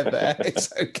saying there,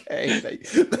 it's okay.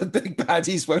 The big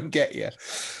baddies won't get you.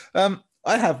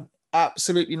 I have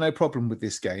absolutely no problem with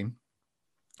this game,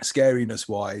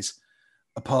 scariness-wise,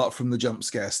 apart from the jump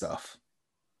scare stuff.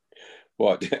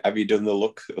 What, have you done the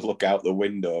look out the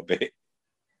window bit?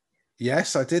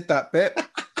 Yes, I did that bit. That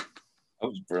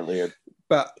was brilliant.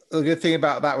 But the good thing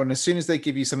about that one, as soon as they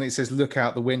give you something that says look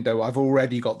out the window, I've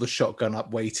already got the shotgun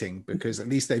up waiting, because at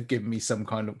least they've given me some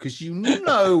kind of, because you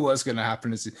know what's going to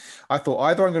happen. I thought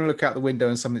either I'm going to look out the window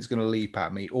and something's going to leap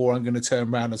at me, or I'm going to turn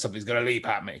around and something's going to leap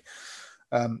at me.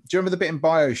 Do you remember the bit in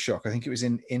BioShock? I think it was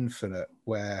in Infinite,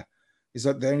 where it's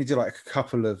like they only do like a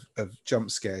couple of jump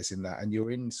scares in that, and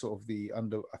you're in sort of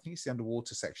I think it's the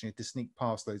underwater section. You have to sneak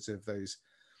past loads of those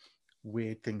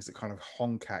weird things that kind of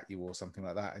honk at you or something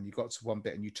like that, and you got to one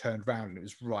bit and you turned around and it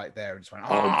was right there and just went,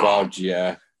 oh God,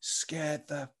 yeah, scared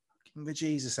the fucking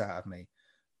bejesus out of me.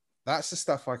 That's the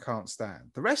stuff I can't stand.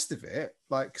 The rest of it,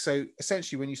 like, so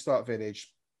essentially when you start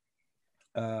Village,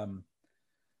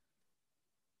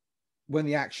 when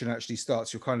the action actually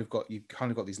starts, you've kind of got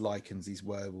these lichens, these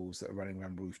werewolves that are running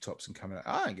around rooftops and coming out.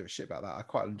 I don't give a shit about that.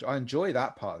 I enjoy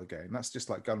that part of the game. That's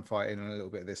just like gunfighting and a little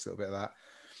bit of this, a little bit of that.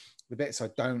 The bits I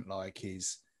don't like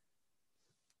is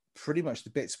pretty much the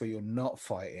bits where you're not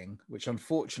fighting, which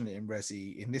unfortunately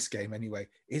in this game anyway,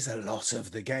 is a lot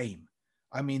of the game.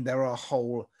 I mean, there are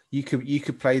you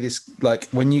could play this, like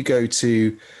when you go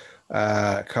to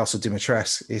Castle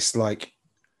Dimitrescu, it's like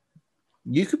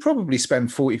you could probably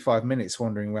spend 45 minutes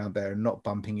wandering around there and not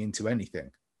bumping into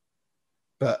anything.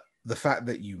 But the fact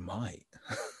that you might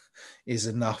is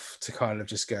enough to kind of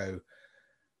just go,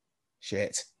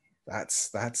 shit,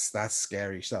 that's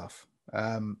scary stuff.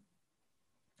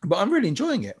 But I'm really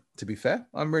enjoying it, to be fair.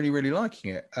 I'm really, really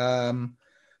liking it.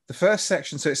 The first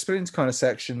section, so it's split into kind of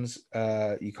sections.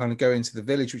 You kind of go into the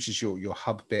village, which is your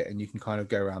hub bit, and you can kind of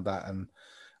go around that. And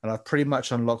I've pretty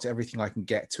much unlocked everything I can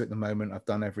get to at the moment. I've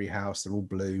done every house. They're all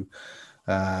blue.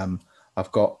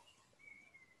 I've got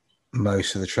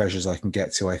most of the treasures I can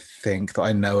get to, I think, that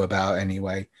I know about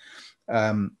anyway.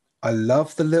 I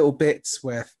love the little bits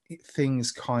where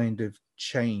things kind of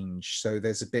change. So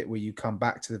there's a bit where you come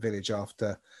back to the village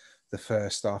after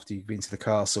you've been to the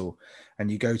castle,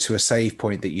 and you go to a save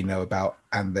point that you know about,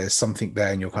 and there's something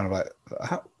there, and you're kind of like,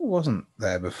 that wasn't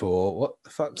there before. What the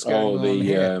fuck's going on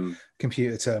here?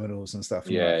 Computer terminals and stuff.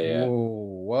 And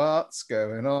whoa, what's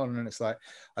going on? And it's like,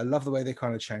 I love the way they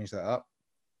kind of change that up.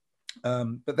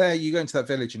 But there you go into that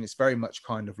village, and it's very much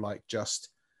kind of like just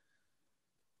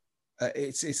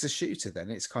it's a shooter. Then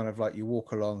it's kind of like you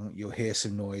walk along, you'll hear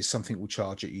some noise, something will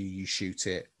charge at you, you shoot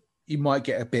it. You might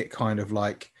get a bit kind of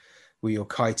like where you're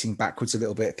kiting backwards a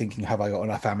little bit, thinking, have I got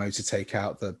enough ammo to take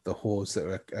out the hordes that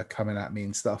are coming at me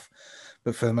and stuff?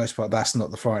 But for the most part, that's not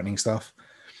the frightening stuff.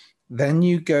 Then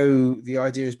you go, the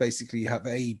idea is basically you have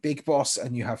a big boss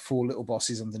and you have 4 little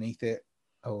bosses underneath it.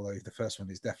 Although the first one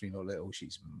is definitely not little,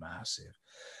 she's massive.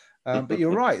 But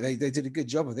you're right, they did a good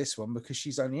job of this one because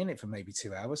she's only in it for maybe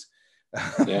 2 hours.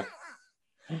 Yeah.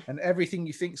 And everything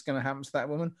you think is going to happen to that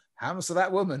woman happens to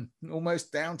that woman,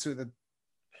 almost down to the.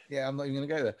 Yeah, I'm not even going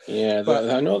to go there. Yeah, but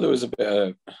I know there was a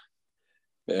bit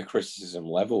of criticism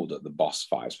leveled at the boss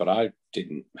fights, but I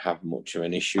didn't have much of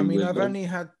an issue. I mean, with I've them. only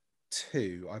had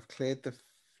 2. I've cleared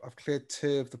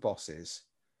 2 of the bosses.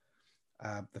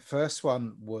 The first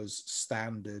one was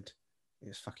standard. It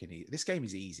was fucking easy. This game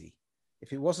is easy.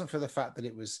 If it wasn't for the fact that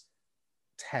it was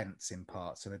tense in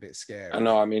parts and a bit scary. I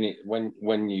know. I mean,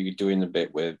 when you're doing the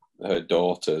bit with her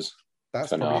daughters, that's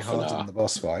probably harder than the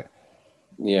boss fight.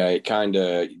 Yeah, it kind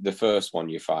of, the first one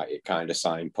you fight, it kind of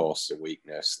signposts a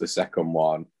weakness. The second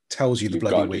one tells you the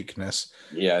bloody weakness.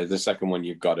 Yeah, the second one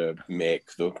you've got to make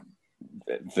the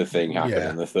thing happen,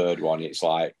 and the third one it's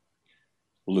like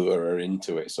lure her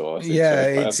into it. So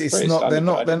it's not.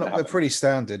 They're pretty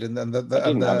standard, and then I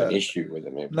didn't have an issue with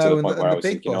them. To the point where I was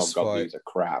thinking, oh god, these are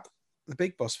crap. The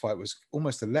big boss fight was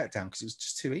almost a letdown because it was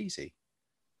just too easy.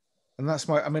 And that's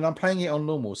I mean, I'm playing it on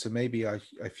normal, so maybe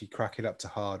if you crack it up to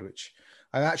hard, which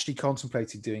I actually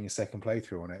contemplated doing a second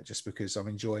playthrough on it, just because I'm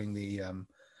enjoying the, and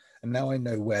now I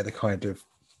know where the kind of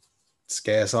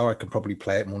scares are. I can probably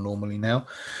play it more normally now.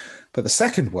 But the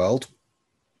second world,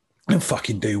 and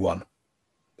fucking do one.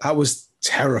 That was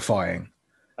terrifying.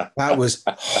 That was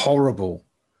horrible.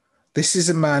 This is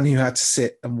a man who had to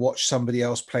sit and watch somebody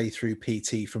else play through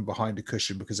PT from behind a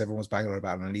cushion because everyone was banging on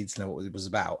about it and I needed to know what it was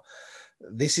about.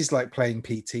 This is like playing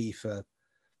PT for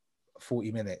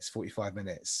 40 minutes, 45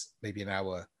 minutes, maybe an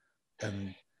hour.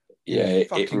 And yeah,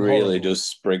 it really does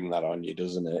spring that on you,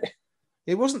 doesn't it?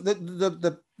 It wasn't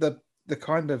the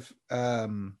kind of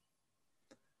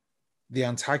the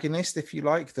antagonist, if you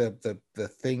like, the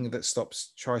thing that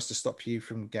tries to stop you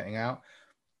from getting out.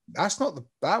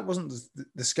 That wasn't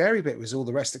the scary bit. Was all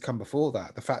the rest that come before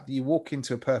that. The fact that you walk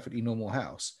into a perfectly normal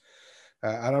house,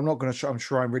 and I'm not going to try. I'm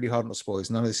trying really hard not to spoil this.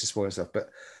 None of this is spoiling stuff, but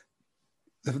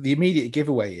the immediate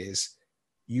giveaway is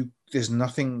there's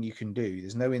nothing you can do.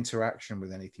 There's no interaction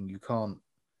with anything. You can't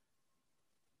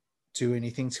do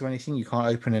anything to anything. You can't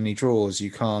open any drawers.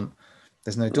 You can't.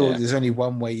 There's no door. Yeah. There's only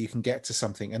one way you can get to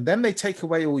something, and then they take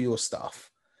away all your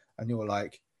stuff, and you're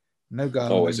like, no gun,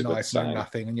 no knife, no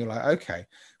nothing, and you're like, okay.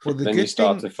 Well, then you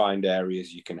start to find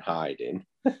areas you can hide in.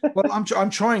 Well, I'm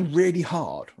trying really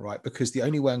hard, right? Because the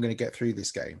only way I'm going to get through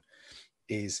this game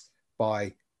is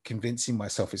by convincing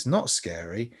myself it's not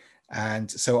scary,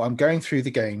 and so I'm going through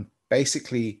the game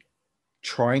basically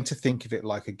trying to think of it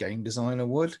like a game designer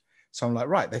would. So I'm like,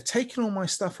 right, they've taken all my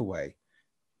stuff away.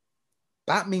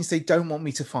 That means they don't want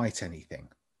me to fight anything.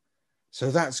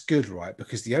 So that's good, right?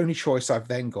 Because the only choice I've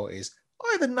then got is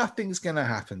either nothing's going to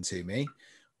happen to me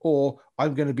or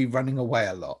I'm going to be running away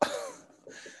a lot.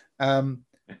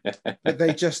 But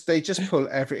they just pull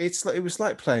it was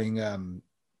like playing, and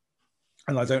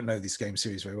I don't know this game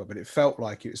series very well, but it felt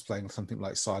like it was playing something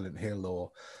like Silent Hill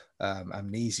or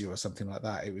Amnesia or something like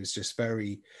that. It was just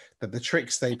the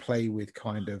tricks they play with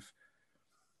kind of,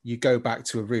 you go back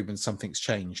to a room and something's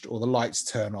changed, or the lights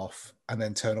turn off and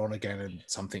then turn on again and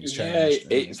something's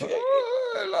changed.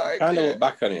 like kind of it. look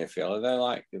back on it, I feel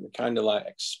they're kind of like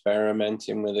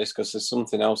experimenting with this, because there's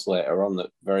something else later on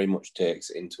that very much takes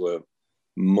it into a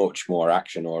much more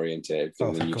action oriented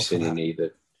thing than you've seen in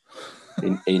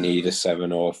either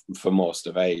 7 or for most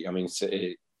of 8. I mean,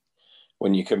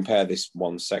 when you compare this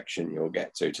one section you'll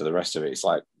get to the rest of it, it's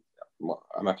like, what,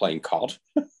 am I playing COD?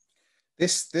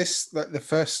 This like the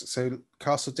first, so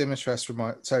Castle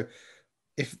Dimitrescu so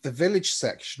if the village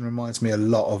section reminds me a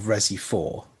lot of Resi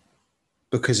 4,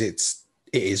 because it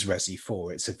is Resi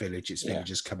 4, it's a village, it's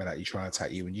villagers coming at you trying to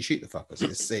attack you and you shoot the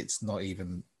fuckers. It's not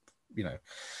even,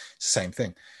 same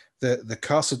thing. The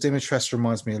Castle Dimitrescu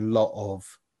reminds me a lot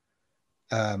of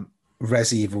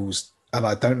Res Evil's, and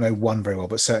I don't know 1 very well,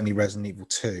 but certainly Resident Evil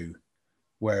 2,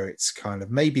 where it's kind of,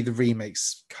 maybe the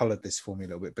remakes colored this for me a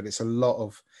little bit, but it's a lot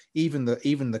of, even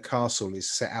the castle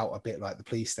is set out a bit like the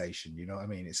police station, you know what I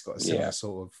mean? It's got a similar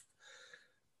sort of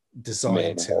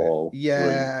design to it.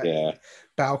 Yeah.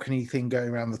 Balcony thing going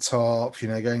around the top,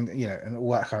 and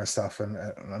all that kind of stuff, and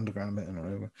an underground bit and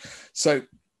whatever. So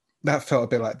that felt a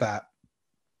bit like that.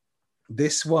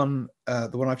 This one, the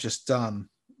one I've just done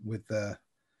with the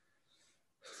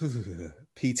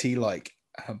PT like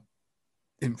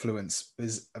influence,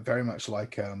 is very much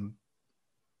like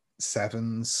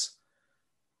Seven's,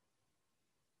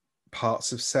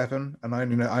 parts of 7, and I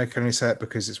can only say it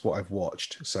because it's what I've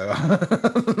watched, so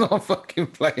I'm not fucking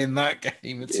playing that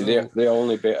game at all. The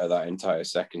only bit of that entire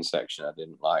second section I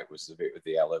didn't like was the bit with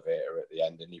the elevator at the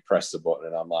end, and you press the button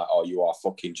and I'm like, oh, you are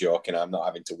fucking joking, I'm not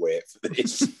having to wait for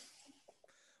this.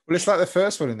 Well, it's like the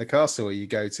first one in the castle where you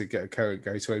go to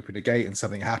open a gate and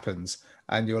something happens,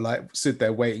 and you're like stood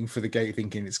there waiting for the gate,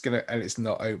 thinking it's gonna, and it's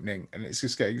not opening, and it's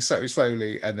just going so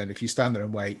slowly. And then if you stand there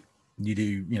and wait, you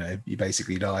do, you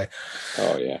basically die.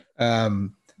 Oh yeah.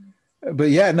 But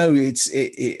yeah, no, it's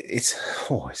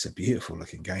a beautiful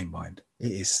looking game, mind.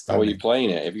 It is stunning. How are you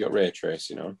playing it? Have you got ray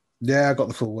tracing on? Yeah, I got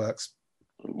the full works.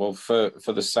 Well, for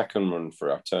the second run,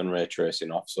 I turn ray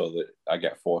tracing off so that I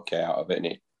get 4K out of it, and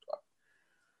it,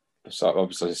 so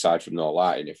obviously aside from no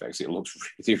lighting effects, it looks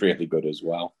really, really good as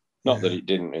well. Not that it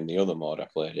didn't in the other mode I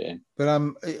played it in. But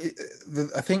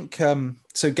I think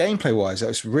so gameplay wise, that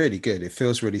was really good. It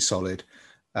feels really solid.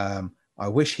 I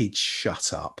wish he'd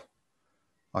shut up.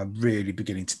 I'm really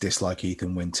beginning to dislike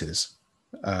Ethan Winters.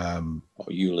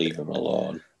 You leave him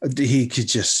alone. He could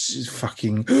just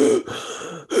fucking.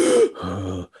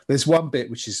 There's one bit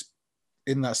which is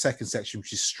in that second section,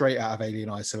 which is straight out of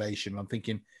Alien Isolation. I'm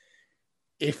thinking,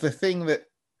 if the thing that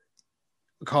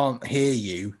can't hear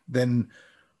you, then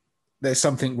there's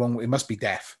something wrong. It must be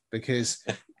deaf, because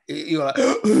you're like,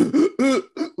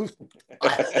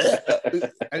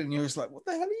 and you're just like, what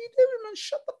the hell are you doing, man?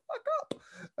 Shut the fuck up.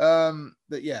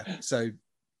 But yeah, so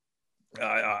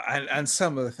and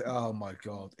some of the oh my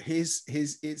god, his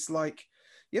it's like,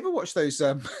 you ever watch those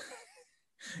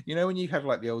when you have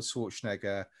like the old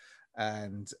Schwarzenegger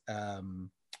and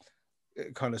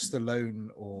kind of Stallone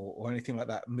or anything like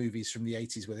that, movies from the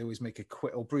 80s where they always make a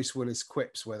quip, or Bruce Willis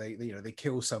quips where they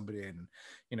kill somebody and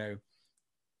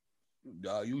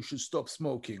you should stop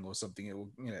smoking or something, it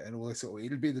will, and all this, or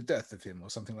it'll be the death of him or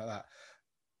something like that.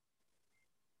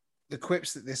 The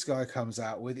quips that this guy comes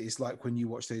out with is like when you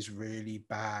watch those really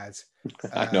bad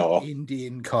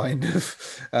Indian kind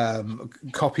of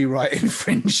copyright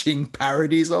infringing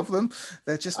parodies of them.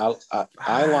 They're just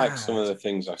I like some of the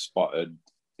things I spotted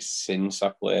since I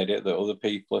played it that other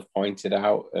people have pointed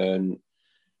out, and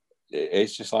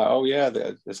it's just like, oh yeah,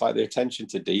 it's like the attention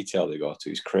to detail they go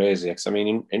to is crazy. Because I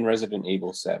mean, in Resident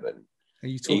Evil 7, are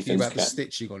you talking about the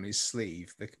stitching on his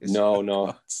sleeve?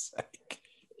 No,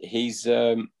 he's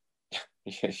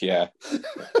yeah.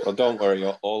 Well, don't worry,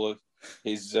 all of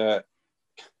his side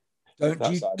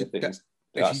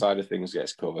of things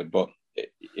gets covered. But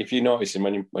if you notice,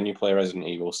 when you play Resident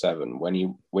Evil 7, when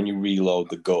you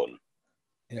reload the gun,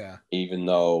 even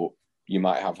though you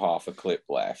might have half a clip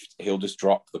left, he'll just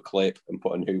drop the clip and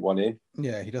put a new one in.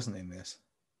 Yeah, he doesn't in this.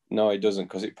 No, he doesn't,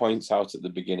 because it points out at the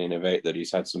beginning of 8 that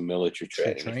he's had some military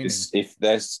training. If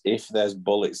there's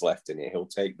bullets left in it, he'll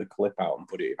take the clip out and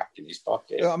put it back in his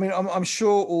pocket. I mean, I'm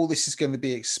sure all this is going to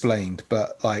be explained,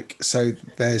 but like, so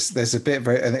there's a bit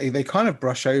and they kind of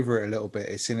brush over it a little bit.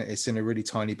 It's in a really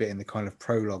tiny bit in the kind of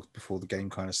prologue before the game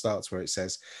kind of starts, where it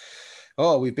says,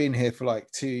 oh, we've been here for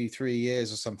like 2-3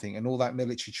 years or something, and all that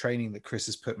military training that Chris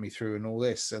has put me through and all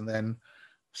this, and then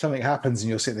something happens and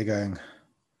you're sitting there going,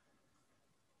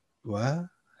 what?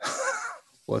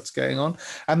 What's going on?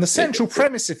 And the central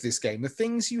premise of this game, the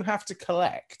things you have to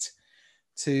collect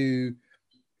to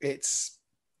its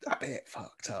a bit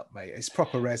fucked up, mate. It's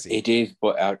proper resi. It is,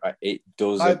 but it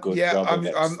does a good job of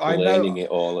I know. explaining it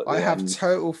all at I the have end.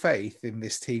 total faith in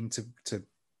this team to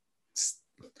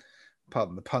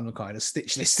pardon the pun, kind of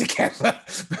stitch this together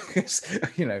because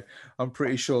I'm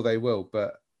pretty sure they will.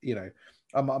 But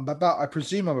I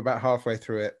presume I'm about halfway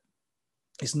through it.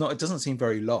 It doesn't seem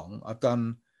very long. I've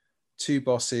done 2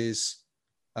 bosses,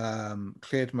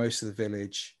 cleared most of the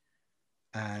village,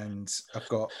 and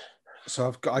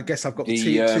I guess I've got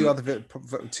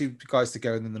two guys to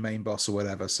go, and then the main boss or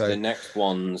whatever. So the next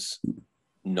one's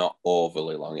not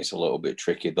overly long. It's a little bit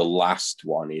tricky. The last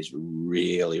one is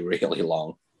really, really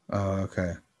long. Oh,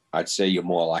 okay. I'd say you're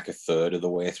more like a third of the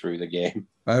way through the game.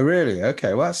 Oh, really?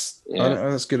 Okay. Well, I don't know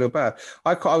if that's good or bad.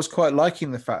 I was quite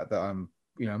liking the fact that I'm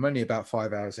only about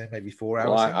 5 hours in, maybe 4 hours.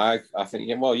 Well, I think,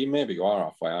 well, you are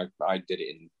halfway. I did it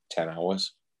in 10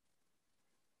 hours.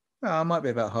 No, I might be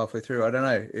about halfway through. I don't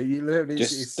know.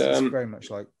 It's very much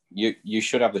like you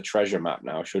should have the treasure map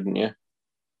now, shouldn't you?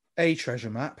 A treasure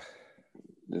map.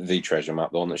 The treasure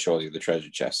map, the one that shows you the treasure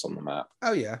chests on the map.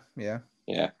 Oh yeah.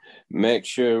 Make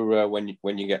sure when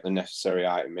you get the necessary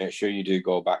item, make sure you do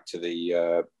go back to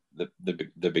the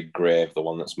big grave, the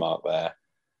one that's marked there.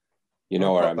 You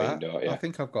know what I mean, don't you? I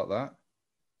think I've got that.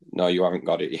 No, you haven't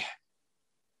got it yet.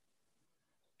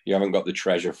 You haven't got the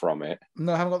treasure from it.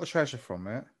 No, I haven't got the treasure from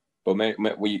it. But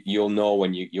you'll know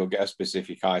when you'll get a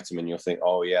specific item and you'll think,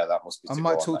 oh yeah, that must be. I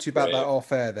might talk to you about that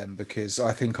off air then, because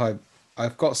I think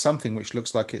I've got something which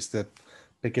looks like it's the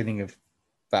beginning of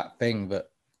that thing that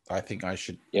I think I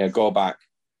should. Yeah, go back.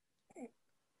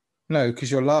 No,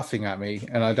 because you're laughing at me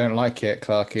and I don't like it,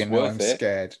 Clarky. And I'm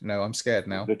scared. No, I'm scared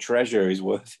now. The treasure is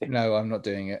worth it. No, I'm not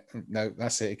doing it. No,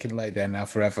 that's it. It can lay there now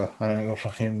forever. I don't know.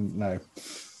 Fucking no.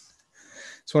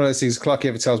 It's one of those things. Clarky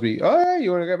ever tells me, "Oh,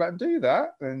 you want to go back and do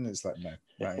that?" And it's like, no,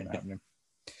 that ain't happening.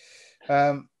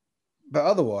 But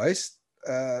otherwise,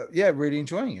 really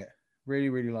enjoying it. Really,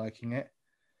 really liking it.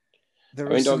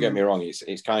 Don't get me wrong.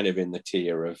 It's kind of in the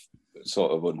tier of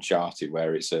sort of Uncharted,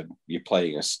 where you're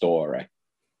playing a story,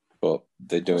 but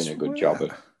they're doing a good job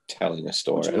of telling a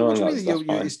story. Don't all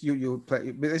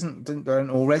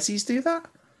Resis do that?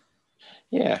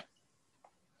 Yeah.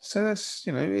 So that's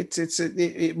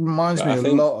it reminds me a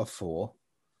lot of 4.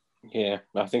 Yeah,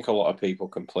 I think a lot of people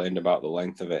complained about the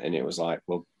length of it, and it was like,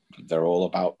 well, they're all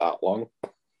about that long.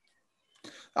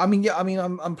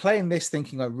 I'm playing this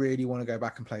thinking I really want to go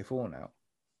back and play 4 now.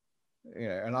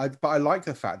 But I like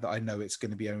the fact that I know it's going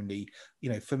to be only,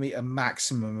 for me, a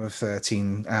maximum of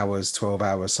 13 hours, 12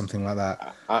 hours, something like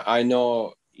that. I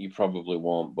know you probably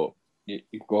won't, but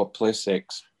you've got to play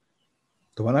 6.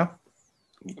 The one now?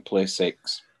 You can play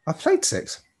 6. I've played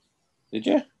 6. Did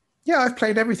you? Yeah, I've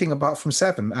played everything apart from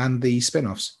 7 and the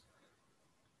spin-offs.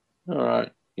 All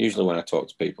right. Usually when I talk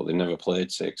to people, they never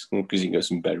played 6 because you get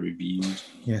some better reviews.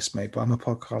 Yes, mate, but I'm a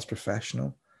podcast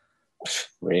professional.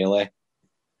 Really?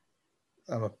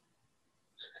 I'm a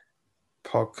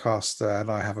podcaster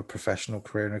and I have a professional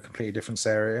career in a completely different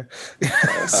area.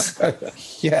 So,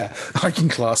 yeah, I can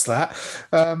class that.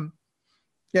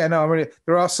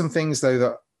 There are some things though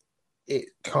that it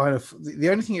kind of, the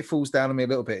only thing it falls down on me a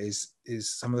little bit is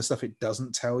some of the stuff it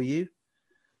doesn't tell you.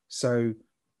 So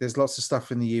there's lots of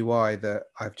stuff in the UI that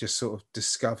I've just sort of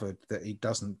discovered that it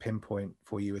doesn't pinpoint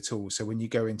for you at all. So when you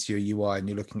go into your UI and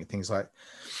you're looking at things like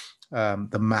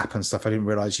the map and stuff, I didn't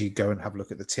realize you go and have a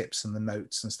look at the tips and the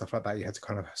notes and stuff like that. You had to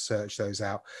kind of search those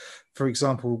out. For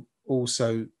example,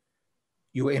 also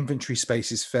your inventory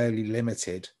space is fairly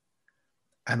limited.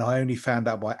 And I only found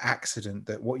out by accident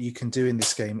that what you can do in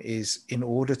this game is, in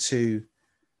order to,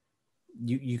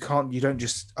 you don't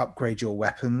just upgrade your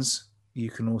weapons. You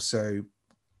can also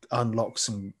unlock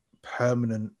some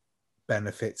permanent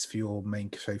benefits for your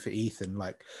main, so for Ethan,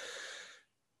 like,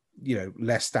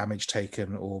 less damage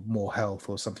taken or more health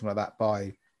or something like that,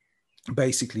 by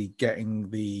basically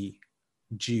getting the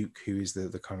Duke, who is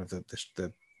the kind of the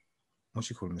what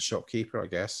do you call him, the shopkeeper, I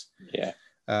guess. Yeah.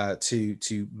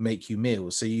 To make you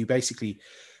meals. So you basically,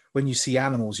 when you see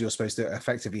animals, you're supposed to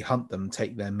effectively hunt them,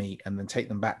 take their meat, and then take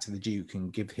them back to the Duke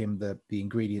and give him the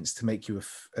ingredients to make you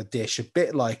a dish, a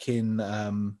bit like in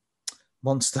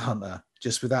Monster Hunter,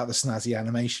 just without the snazzy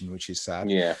animation, which is sad.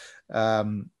 Yeah.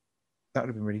 That would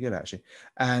have been really good, actually.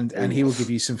 And he will give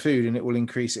you some food, and it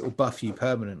will buff you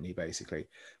permanently, basically.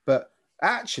 But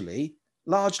actually,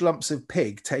 large lumps of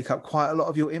pig take up quite a lot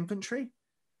of your inventory.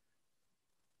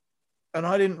 And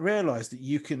I didn't realize that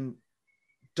you can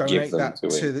donate that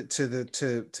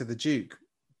to the Duke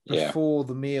before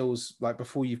the meals, like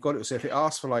before you've got it. So if it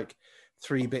asks for like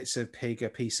 3 bits of pig, a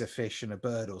piece of fish, and a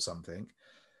bird or something,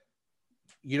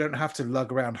 you don't have to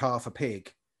lug around half a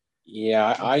pig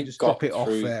Yeah, I just got drop it off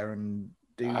through. there and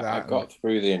do I that. got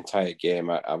through the entire game.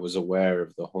 I was aware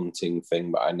of the hunting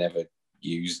thing, but I never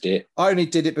used it. I only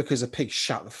did it because a pig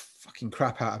shot the fucking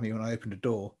crap out of me when I opened a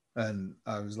door, and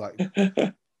I was like,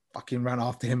 fucking ran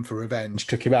after him for revenge,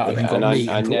 took him out, and then got meat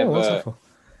and thought, oh, what's that for?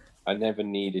 I never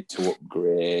needed to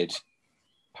upgrade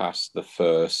past the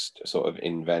first sort of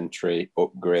inventory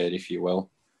upgrade, if you will.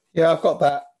 Yeah, I've got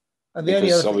that. And the only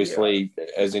Because other thing, obviously,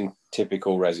 as in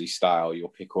typical Resi style, you'll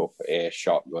pick up a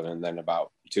shotgun, and then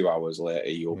about 2 hours later,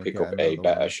 you'll pick up a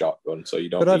better shotgun. So you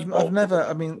don't. But I've never.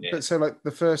 I mean, but so like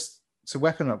the first, so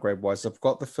weapon upgrade wise, I've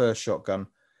got the first shotgun,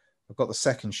 I've got the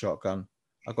second shotgun,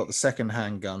 I've got the second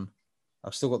handgun,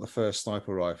 I've still got the first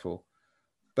sniper rifle,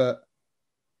 but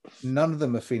none of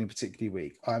them are feeling particularly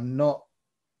weak. I'm not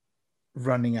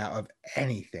running out of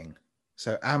anything,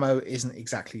 so ammo isn't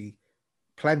exactly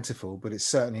plentiful, but it's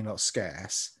certainly not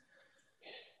scarce.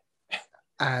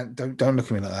 And don't look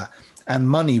at me like that. And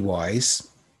money wise,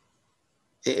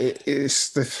 it's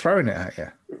they're throwing it at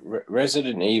you.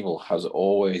 Resident Evil has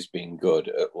always been good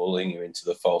at lulling you into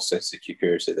the false sense of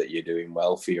security that you're doing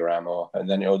well for your ammo, and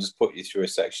then it'll just put you through a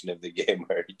section of the game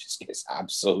where it just gets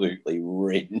absolutely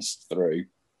rinsed through.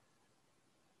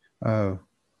 Oh,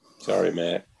 sorry,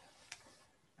 mate.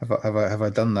 Have I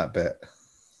done that bit?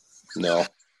 No.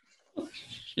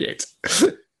 Shit.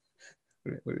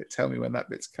 Will it tell me when that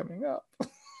bit's coming up?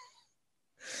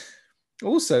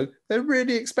 Also, they're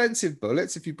really expensive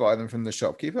bullets if you buy them from the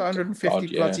shopkeeper. 150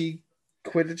 bloody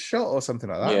quid a shot or something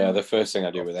like that. Yeah, the first thing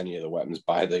I do with any of the weapons,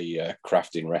 buy the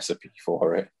crafting recipe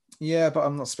for it. Yeah, but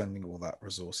I'm not spending all that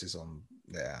resources on.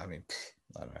 Yeah, I mean,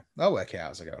 I don't know. I'll work it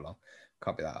out as I go along.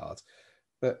 Can't be that hard.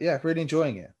 But yeah, really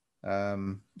enjoying it.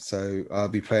 So I'll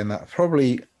be playing that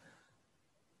probably.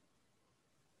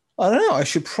 I don't know. I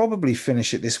should probably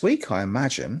finish it this week, I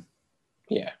imagine.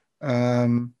 Yeah.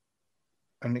 And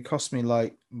it cost me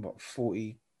like, what,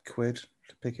 40 quid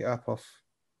to pick it up off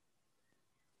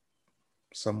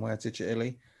somewhere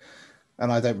digitally.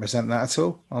 And I don't resent that at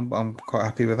all. I'm quite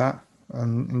happy with that.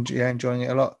 I'm enjoying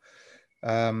it a lot.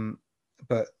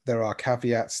 But there are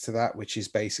caveats to that, which is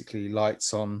basically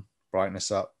lights on,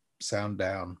 brightness up, sound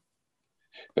down.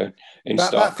 But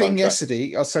that thing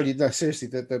yesterday, I'll tell you, no, seriously,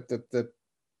 the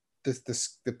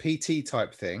PT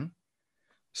type thing,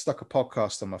 stuck a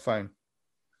podcast on my phone.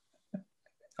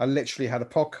 I literally had a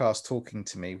podcast talking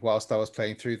to me whilst I was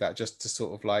playing through that, just to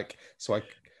sort of like, so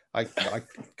I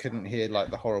couldn't hear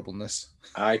like the horribleness.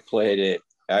 I played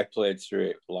through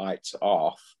it lights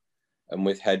off and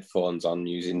with headphones on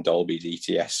using Dolby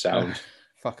DTS sound.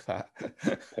 Fuck that.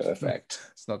 Perfect.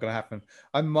 It's not going to happen.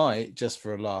 I might, just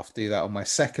for a laugh, do that on my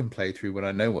second playthrough when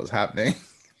I know what's happening.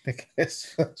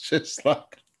 Because it's just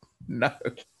like, no,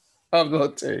 I'm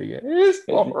not doing it. It's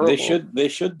horrible. They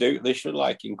should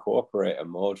like incorporate a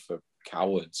mode for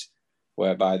cowards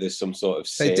whereby there's some sort of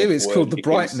safe. They do. It's called the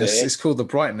brightness. It's called the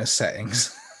brightness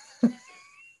settings.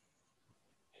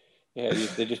 Yeah,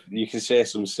 you can say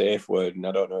some safe word, and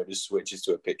I don't know, it just switches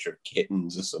to a picture of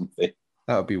kittens or something.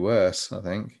 That would be worse, I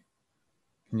think.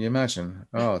 Can you imagine?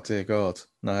 Oh dear God,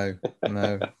 no. I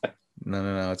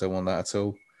don't want that at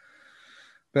all.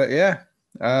 But yeah,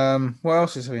 what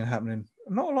else has been happening?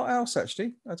 Not a lot else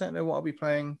actually. I don't know what I'll be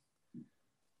playing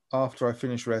after I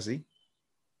finish Resi.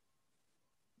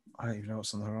 I don't even know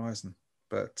what's on the horizon,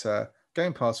 but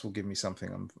Game Pass will give me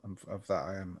something of that.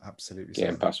 I am absolutely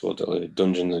Game Pass will deliver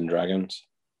Dungeons and Dragons.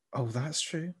 Oh, that's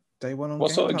true. Day one on what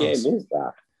Game sort Pass. Of game is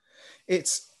that?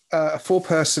 It's a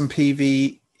 4-person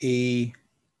PvE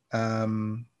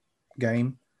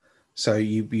game. So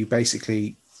you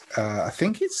basically, I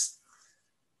think it's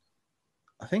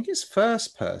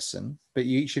first person, but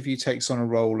each of you takes on a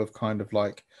role of kind of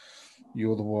like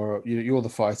you're the warrior, you're the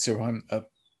fighter, I'm a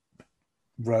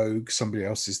rogue, somebody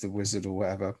else is the wizard or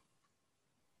whatever.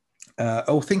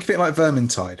 Think of it like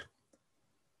Vermintide,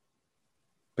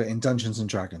 but in Dungeons and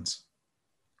Dragons.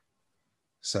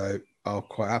 So I'll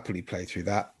quite happily play through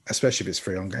that, especially if it's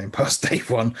free on Game Pass day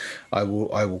one. I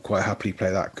will quite happily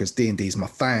play that because D&D is my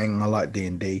thing. I like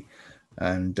D&D,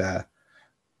 and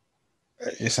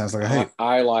it sounds like a hoot.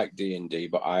 I like D&D,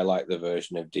 but I like the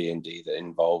version of D&D that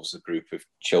involves a group of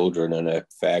children and a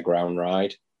fairground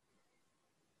ride.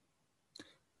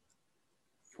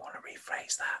 You want to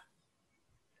rephrase that?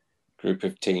 Group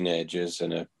of teenagers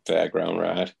and a fairground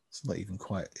ride. It's not even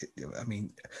quite. I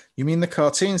mean, you mean the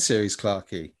cartoon series,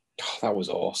 Clarky? Oh, that was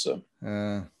awesome.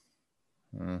 You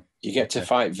get to okay.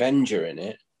 fight Venger in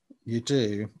it. You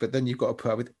do, but then you've got to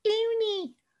put up with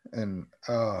Uni, and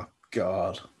oh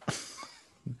God,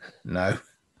 no,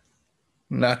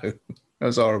 that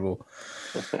was horrible.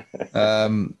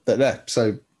 But yeah,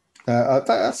 so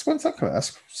That's when's that coming?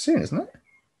 That's soon, isn't it?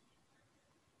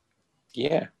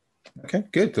 Yeah. Okay,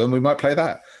 good. Then we might play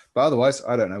that. But otherwise,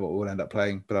 I don't know what we'll end up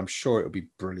playing, but I'm sure it'll be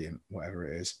brilliant, whatever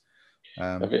it is.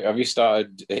 Have you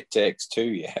started It Takes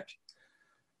Two yet?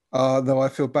 Though I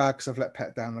feel bad because I've let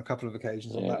Pet down on a couple of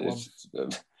occasions on that one.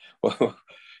 Well,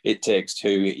 it takes 2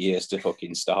 years to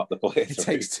fucking start the playthrough. It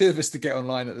takes two of us to get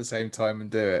online at the same time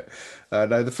and do it.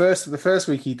 No, the first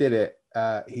week he did it,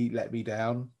 he let me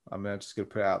down. I mean, I'm just gonna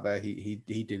put it out there. He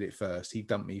did it first. He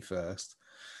dumped me first,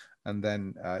 and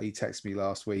then he texted me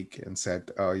last week and said,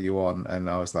 "Oh, are you on?" And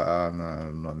I was like, "Oh no,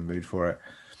 I'm not in the mood for it."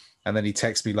 And then he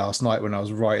texted me last night when I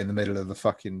was right in the middle of the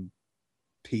fucking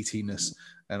PT-ness,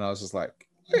 and I was just like,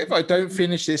 "If I don't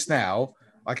finish this now,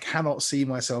 I cannot see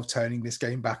myself turning this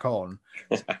game back on.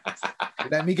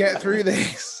 Let me get through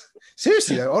this."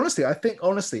 Seriously though, honestly, I think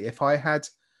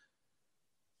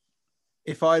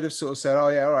if I'd have sort of said, "Oh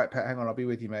yeah, all right, Pet, hang on, I'll be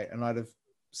with you, mate," and I'd have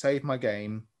saved my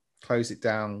game, closed it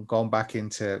down, gone back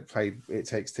into play It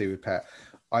Takes Two with Pet,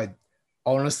 I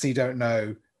honestly don't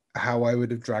know how I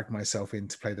would have dragged myself in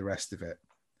to play the rest of it.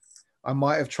 I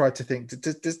might have tried to think,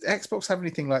 does Xbox have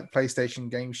anything like PlayStation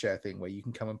Game Share thing where you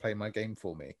can come and play my game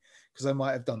for me? Because I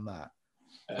might have done that.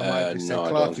 I might have just said,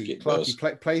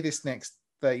 Clarky, play this next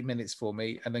 30 minutes for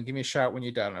me, and then give me a shout when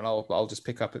you're done, and I'll just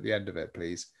pick up at the end of it,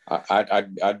 please.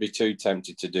 I'd be too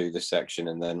tempted to do the section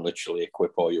and then literally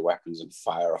equip all your weapons and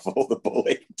fire off all the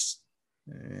bullets.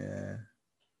 Yeah.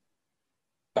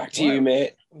 Back to you,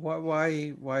 mate. Why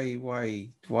do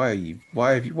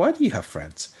you have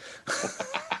friends?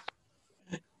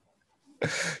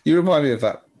 You remind me of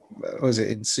that. Was it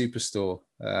in Superstore?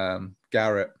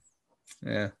 Garrett.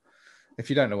 Yeah. If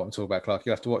you don't know what I'm talking about, Clark,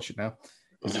 you'll have to watch it now.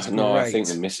 No, I think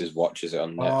the missus watches it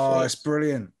on Netflix. Oh, it's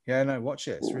brilliant. Yeah, no, watch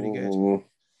it. It's really good.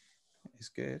 It's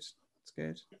good. It's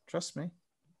good. Trust me.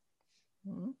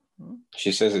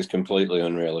 She says it's completely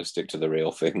unrealistic to the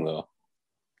real thing, though.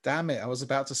 Damn it, I was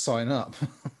about to sign up. I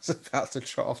was about to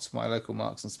trot off to my local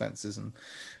Marks and Spencer's, and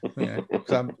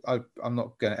because I'm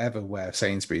not going to ever wear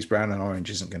Sainsbury's. Brown and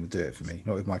orange isn't going to do it for me,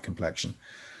 not with my complexion.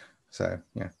 So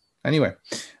yeah. Anyway,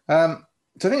 so I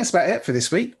think that's about it for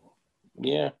this week.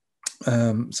 Yeah.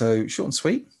 So short and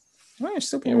sweet. Well, it's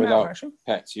still been without out, actually.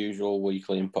 Pet's usual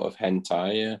weekly input of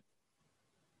hentai. Yeah.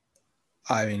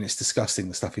 I mean, it's disgusting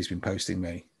the stuff he's been posting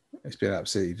me. It's been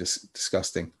absolutely just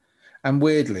disgusting. And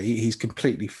weirdly, he's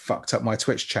completely fucked up my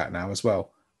Twitch chat now as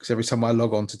well. Because every time I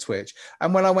log on to Twitch,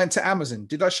 and when I went to Amazon,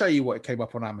 did I show you what came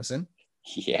up on Amazon?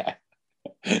 Yeah.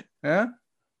 Yeah.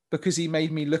 Because he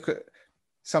made me look at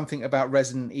something about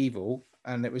Resident Evil,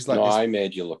 and it was like, no, I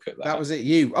made you look at that. That was it.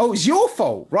 You. Oh, it's your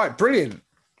fault. Right. Brilliant.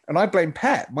 And I blame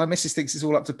Pet. My missus thinks it's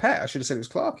all up to Pet. I should have said it was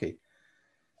Clarky.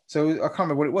 So I can't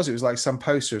remember what it was. It was like some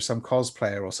poster of some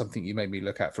cosplayer or something you made me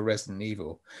look at for Resident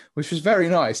Evil, which was very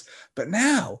nice. But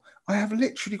now I have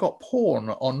literally got porn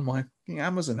on my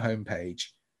Amazon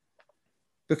homepage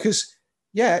because,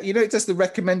 yeah, it does the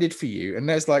recommended for you. And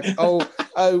there's like, oh,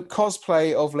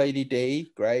 cosplay of Lady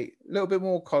D. Great. A little bit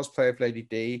more cosplay of Lady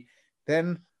D.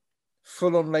 Then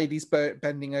full on ladies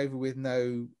bending over with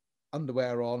no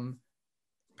underwear on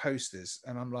posters.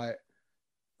 And I'm like,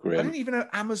 Grim. I didn't even know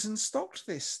Amazon stocked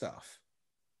this stuff,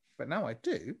 but now I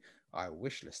do. I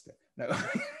wishlist it. No,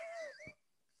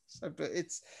 but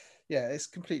it's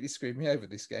completely screwed me over,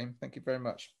 this game. Thank you very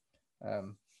much.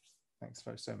 Thanks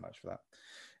so much for that.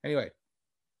 Anyway,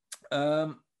 I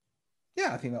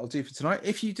think that'll do for tonight.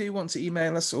 If you do want to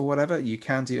email us or whatever, you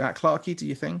can do at Clarky. Do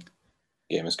you think?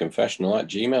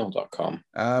 gamersconfessional@gmail.com.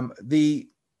 The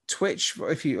Twitch.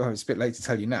 It's a bit late to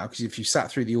tell you now because if you sat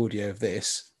through the audio of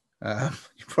this.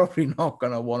 You're probably not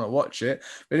going to want to watch it.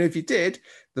 But if you did,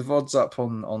 the VOD's up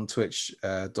on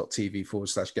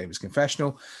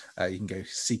twitch.tv/gamersconfessional. You can go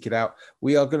seek it out.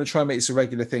 We are going to try and make this a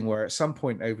regular thing where at some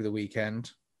point over the weekend,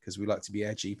 because we like to be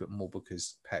edgy, but more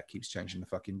because Pet keeps changing the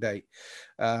fucking date.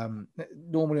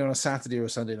 Normally on a Saturday or a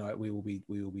Sunday night, we will be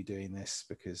doing this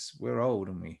because we're old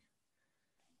and we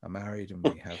are married and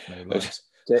we have no lives.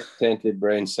 Tainted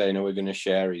Brain saying, are we going to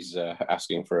share? He's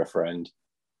asking for a friend.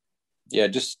 Yeah,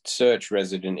 just search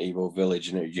Resident Evil Village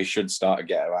and you should start to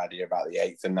get an idea about the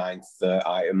 8th and 9th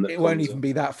item. It won't even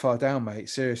be that far down, mate.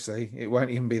 Seriously, it won't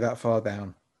even be that far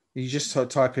down. You just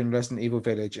type in Resident Evil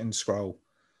Village and scroll.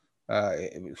 My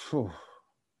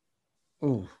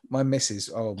missus,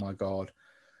 oh my God.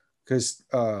 Because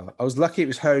I was lucky it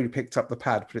was her who picked up the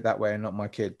pad, put it that way, and not my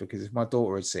kid, because if my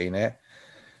daughter had seen it,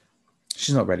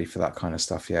 she's not ready for that kind of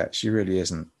stuff yet. She really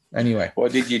isn't. Anyway,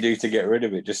 what did you do to get rid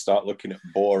of it? Just start looking at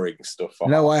boring stuff.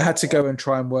 No, I had to go and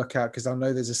try and work out because I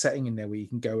know there's a setting in there where you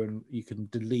can go and you can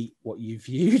delete what you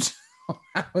viewed on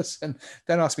Amazon.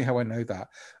 Don't ask me how I know that,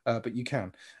 but you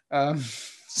can.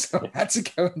 So I had to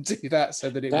go and do that so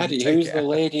that it Daddy, wouldn't take who's it the out.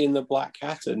 lady in the black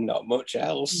hat and not much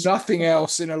else? Nothing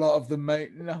else in a lot of them,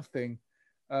 mate. Nothing.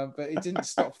 But it didn't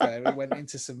stop there. It went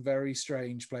into some very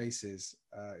strange places,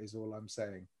 is all I'm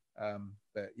saying.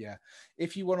 But yeah,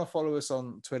 if you want to follow us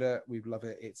on Twitter, we'd love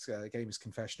it. It's Gamers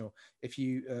Confessional. If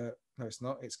you, no, it's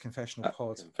not. It's Confessional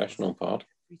Pod. Confessional Pod.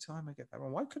 Every time I get that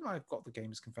wrong. Why couldn't I have got the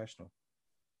Gamers Confessional?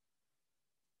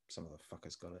 Some of the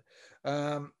fuckers got it.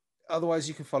 Otherwise,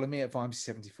 you can follow me at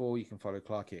Vimesy74. You can follow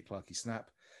Clarky at Clarky Snap.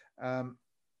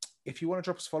 If you want to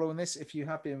drop us a follow on this, if you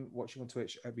have been watching on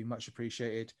Twitch, it'd be much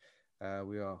appreciated.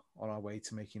 We are on our way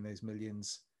to making those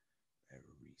millions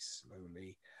very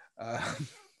slowly.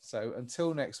 So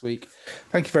until next week,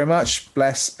 thank you very much.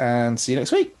 Bless and see you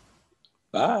next week.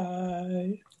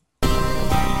 Bye. The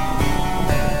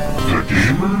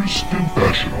Gamers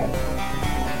Confessional.